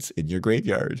cards in your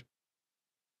graveyard.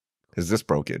 Is this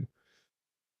broken?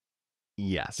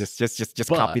 Yes. Just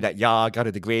copy that Yogg out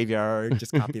of the graveyard.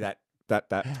 Just copy that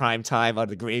prime time out of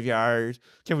the graveyard.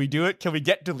 Can we do it? Can we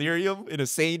get Delirium in a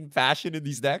sane fashion in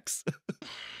these decks?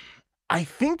 I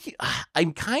think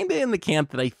I'm kind of in the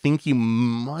camp that I think you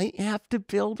might have to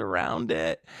build around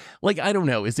it. Like, I don't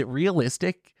know. Is it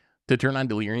realistic to turn on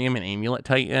Delirium and Amulet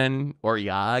Titan or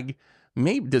Yogg?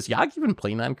 Maybe does Yogg even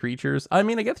play non-creatures? I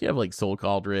mean, I guess you have like Soul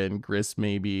Cauldron, Grist,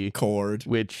 maybe Cord.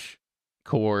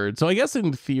 Chord. So I guess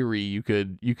in theory you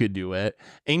could do it.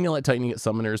 Amulet Titan, get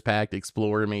Summoner's Pact,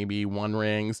 Explorer, maybe One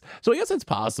Rings. So I guess it's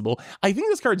possible. I think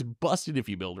this card's busted if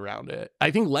you build around it. I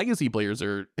think Legacy players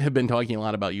have been talking a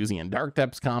lot about using in Dark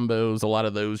Depths combos, a lot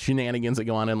of those shenanigans that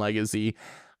go on in Legacy.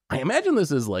 I imagine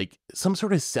this is like some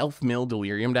sort of self-milled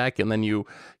Delirium deck, and then you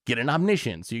get an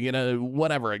Omniscience, you get a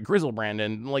Grizzlebrand,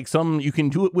 and like you can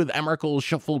do it with Emrakul,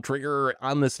 shuffle trigger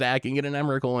on the stack and get an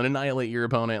Emrakul and annihilate your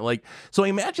opponent. Like, so I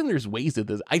imagine there's ways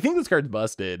that I think this card's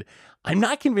busted. I'm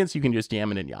not convinced you can just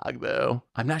jam it in Yogg, though.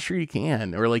 I'm not sure you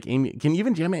can. Or like, can you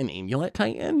even jam it in Amulet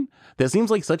Titan? That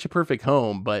seems like such a perfect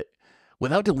home, but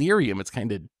without Delirium, it's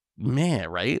kind of meh,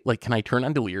 right? Like, can I turn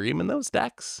on Delirium in those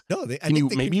decks? No, can you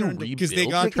maybe rebuild? Because they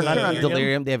got Turn on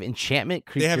Delirium. They have enchantment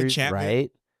creatures, they have enchantment,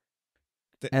 right?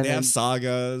 They have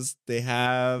sagas. They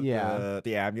have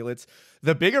the amulets.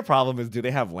 The bigger problem is, do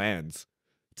they have lands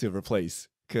to replace?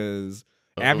 Because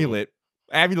amulet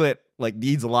like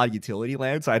needs a lot of utility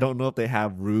land, so I don't know if they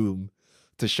have room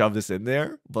to shove this in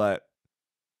there. But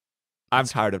I'm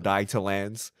tired of dying to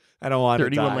lands. I don't want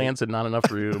 31 lands and not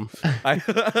enough room. I'm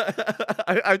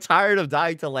tired of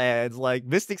dying to lands. Like,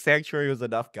 Mystic Sanctuary was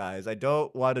enough, guys. I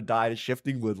don't want to die to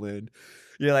Shifting Woodland.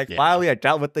 You're like, finally I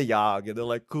dealt with the Yogg, and they're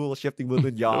like, cool, Shifting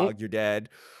Woodland Yogg, you're dead.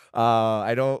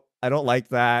 I don't like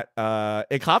that.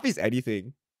 It copies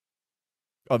anything.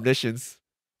 Omniscience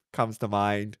comes to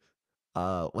mind.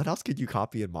 What else could you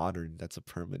copy in Modern that's a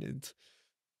permanent?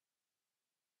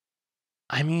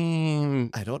 I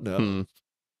mean, I don't know.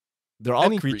 They're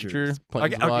all creatures. I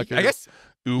guess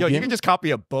you can just copy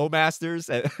a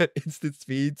Bowmasters at instant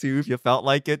speed too if you felt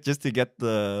like it, just to get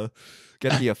the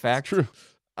effect. True.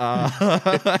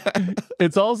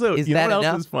 It's also, is you know what else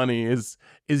enough? is funny is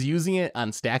using it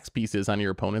on stacks pieces on your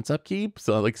opponent's upkeep,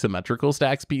 so like symmetrical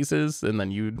stacks pieces, and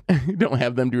then you don't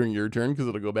have them during your turn because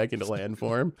it'll go back into land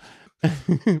form.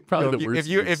 Probably the worst.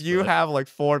 If you have like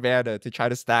 4 mana to try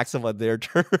to stack someone their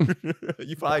turn,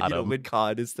 you probably need a win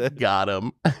con instead. Got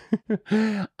him.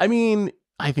 I mean,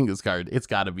 I think this card, it's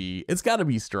gotta be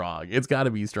strong. It's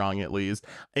gotta be strong at least.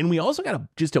 And we also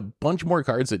got just a bunch more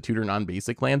cards that tutor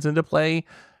non-basic lands into play.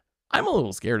 I'm a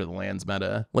little scared of the lands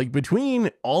meta. Like,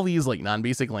 between all these like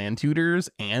non-basic land tutors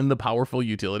and the powerful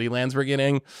utility lands we're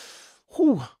getting,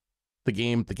 the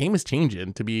game is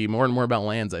changing to be more and more about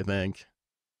lands, I think.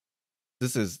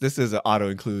 This is an auto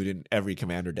include in every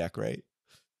commander deck, right?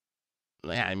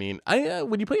 Yeah, I mean,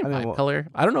 would you play a 5 color?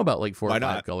 I don't know about like 4 or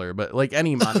 5 color, but like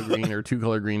any mono green or 2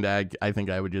 color green deck, I think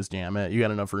I would just jam it. You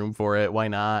got enough room for it. Why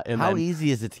not? And how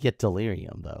easy is it to get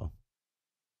Delirium though?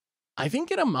 I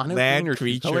think in a mono green or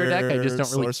 2 color deck, I just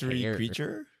don't really care.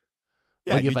 Creature.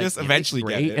 Yeah, like, you just eventually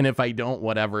get it. And if I don't,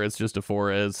 whatever, it's just a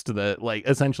forest that, like,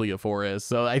 essentially a forest.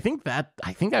 So I think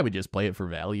I would just play it for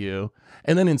value.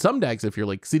 And then in some decks, if you're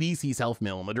like Sidisi,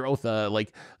 Self-Mill, Madrotha,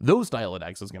 like those style of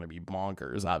decks is going to be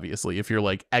bonkers, obviously, if you're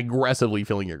like aggressively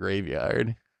filling your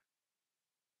graveyard.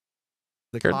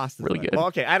 The cost is really good. Well,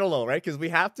 okay, I don't know, right? Because we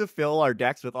have to fill our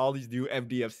decks with all these new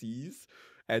MDFCs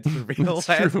and surveillance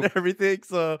lands and everything.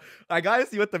 So I gotta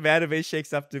see what the mana base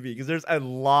shakes up to be, because there's a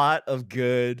lot of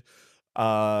good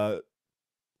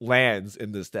lands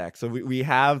in this deck. So we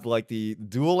have like the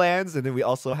dual lands, and then we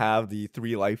also have the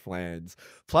 3 life lands.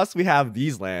 Plus we have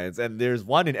these lands, and there's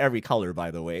one in every color,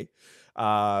 by the way.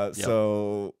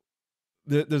 So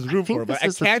there's room for it, but I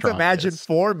can't imagine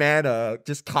 4 mana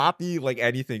just copy like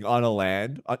anything on a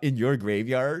land in your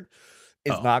graveyard.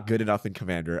 It's not good enough in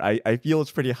Commander. I feel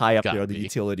it's pretty high up there on the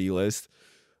utility list.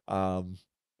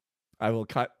 I will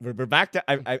cut. We're back to.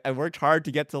 I worked hard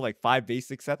to get to like 5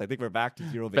 basic sets. I think we're back to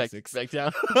 0 basics. Back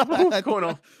down. What's going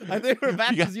on? I think we're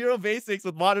back to 0 basics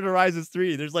with Modern Horizons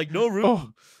 3. There's like no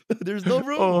room. There's no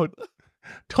room.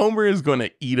 Tomer is going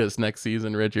to eat us next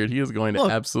season, Richard. He is going to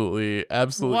absolutely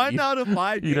 1 out of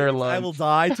 5 games, I will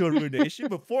die to a Ruination,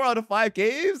 but 4 out of 5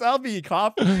 games, I'll be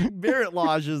copying Merit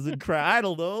Lodges and crap. I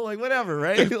don't know, like whatever,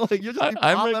 right? Like you're just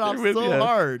popping off so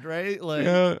hard, right?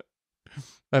 Like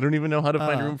I don't even know how to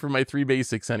find room for my 3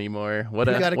 basics anymore. What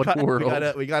cut,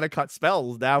 world? We gotta cut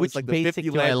spells now. Which it's like the 50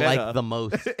 basic land I meta. like the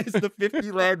most? It's the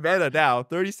 50 land meta now.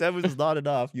 37 is not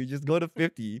enough. You just go to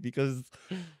 50 because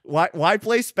why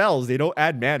play spells? They don't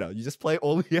add mana. You just play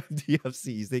only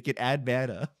MDFCs. They can add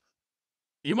mana.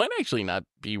 You might actually not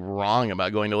be wrong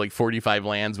about going to like 45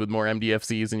 lands with more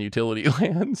MDFCs and utility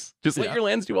lands. Just let your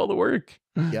lands do all the work.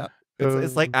 Yeah.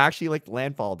 It's like actually like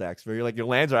landfall decks where you're like your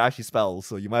lands are actually spells,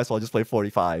 so you might as well just play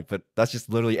 45. But that's just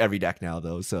literally every deck now,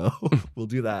 though. So we'll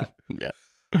do that. Yeah.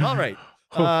 All right.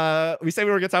 We said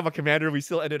we were gonna talk about Commander. We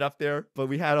still ended up there, but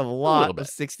we had a lot of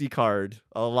 60 cards.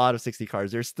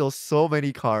 There's still so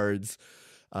many cards.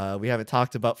 We haven't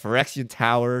talked about Phyrexian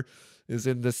Tower is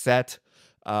in the set.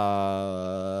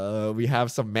 We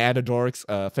have some mana dorks.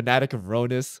 Fanatic of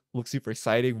Ronus looks super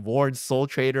exciting. Warren Soul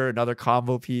Trader, another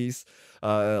combo piece.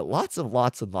 Lots of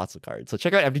cards. So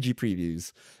check out MTG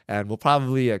previews, and we'll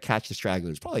probably catch the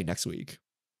stragglers probably next week.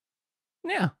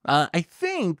 Yeah, I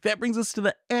think that brings us to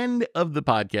the end of the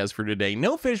podcast for today.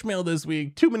 No fish mail this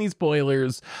week, too many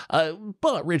spoilers.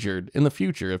 But Richard, in the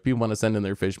future, if people want to send in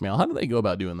their fish mail, how do they go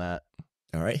about doing that?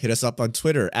 All right, hit us up on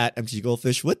Twitter at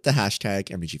MTGGoldfish with the hashtag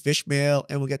MTGFishmail,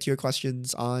 and we'll get to your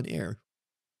questions on air.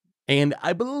 And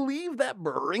I believe that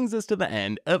brings us to the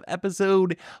end of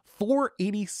episode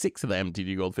 486 of the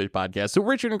MTG Goldfish podcast. So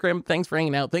Richard and Grim, thanks for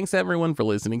hanging out. Thanks to everyone for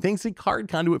listening. Thanks to Card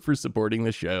Conduit for supporting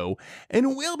the show.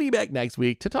 And we'll be back next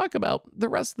week to talk about the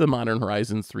rest of the Modern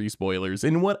Horizons 3 spoilers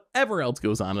and whatever else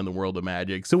goes on in the world of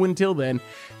Magic. So until then,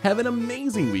 have an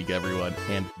amazing week, everyone.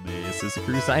 And this is the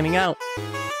crew signing out.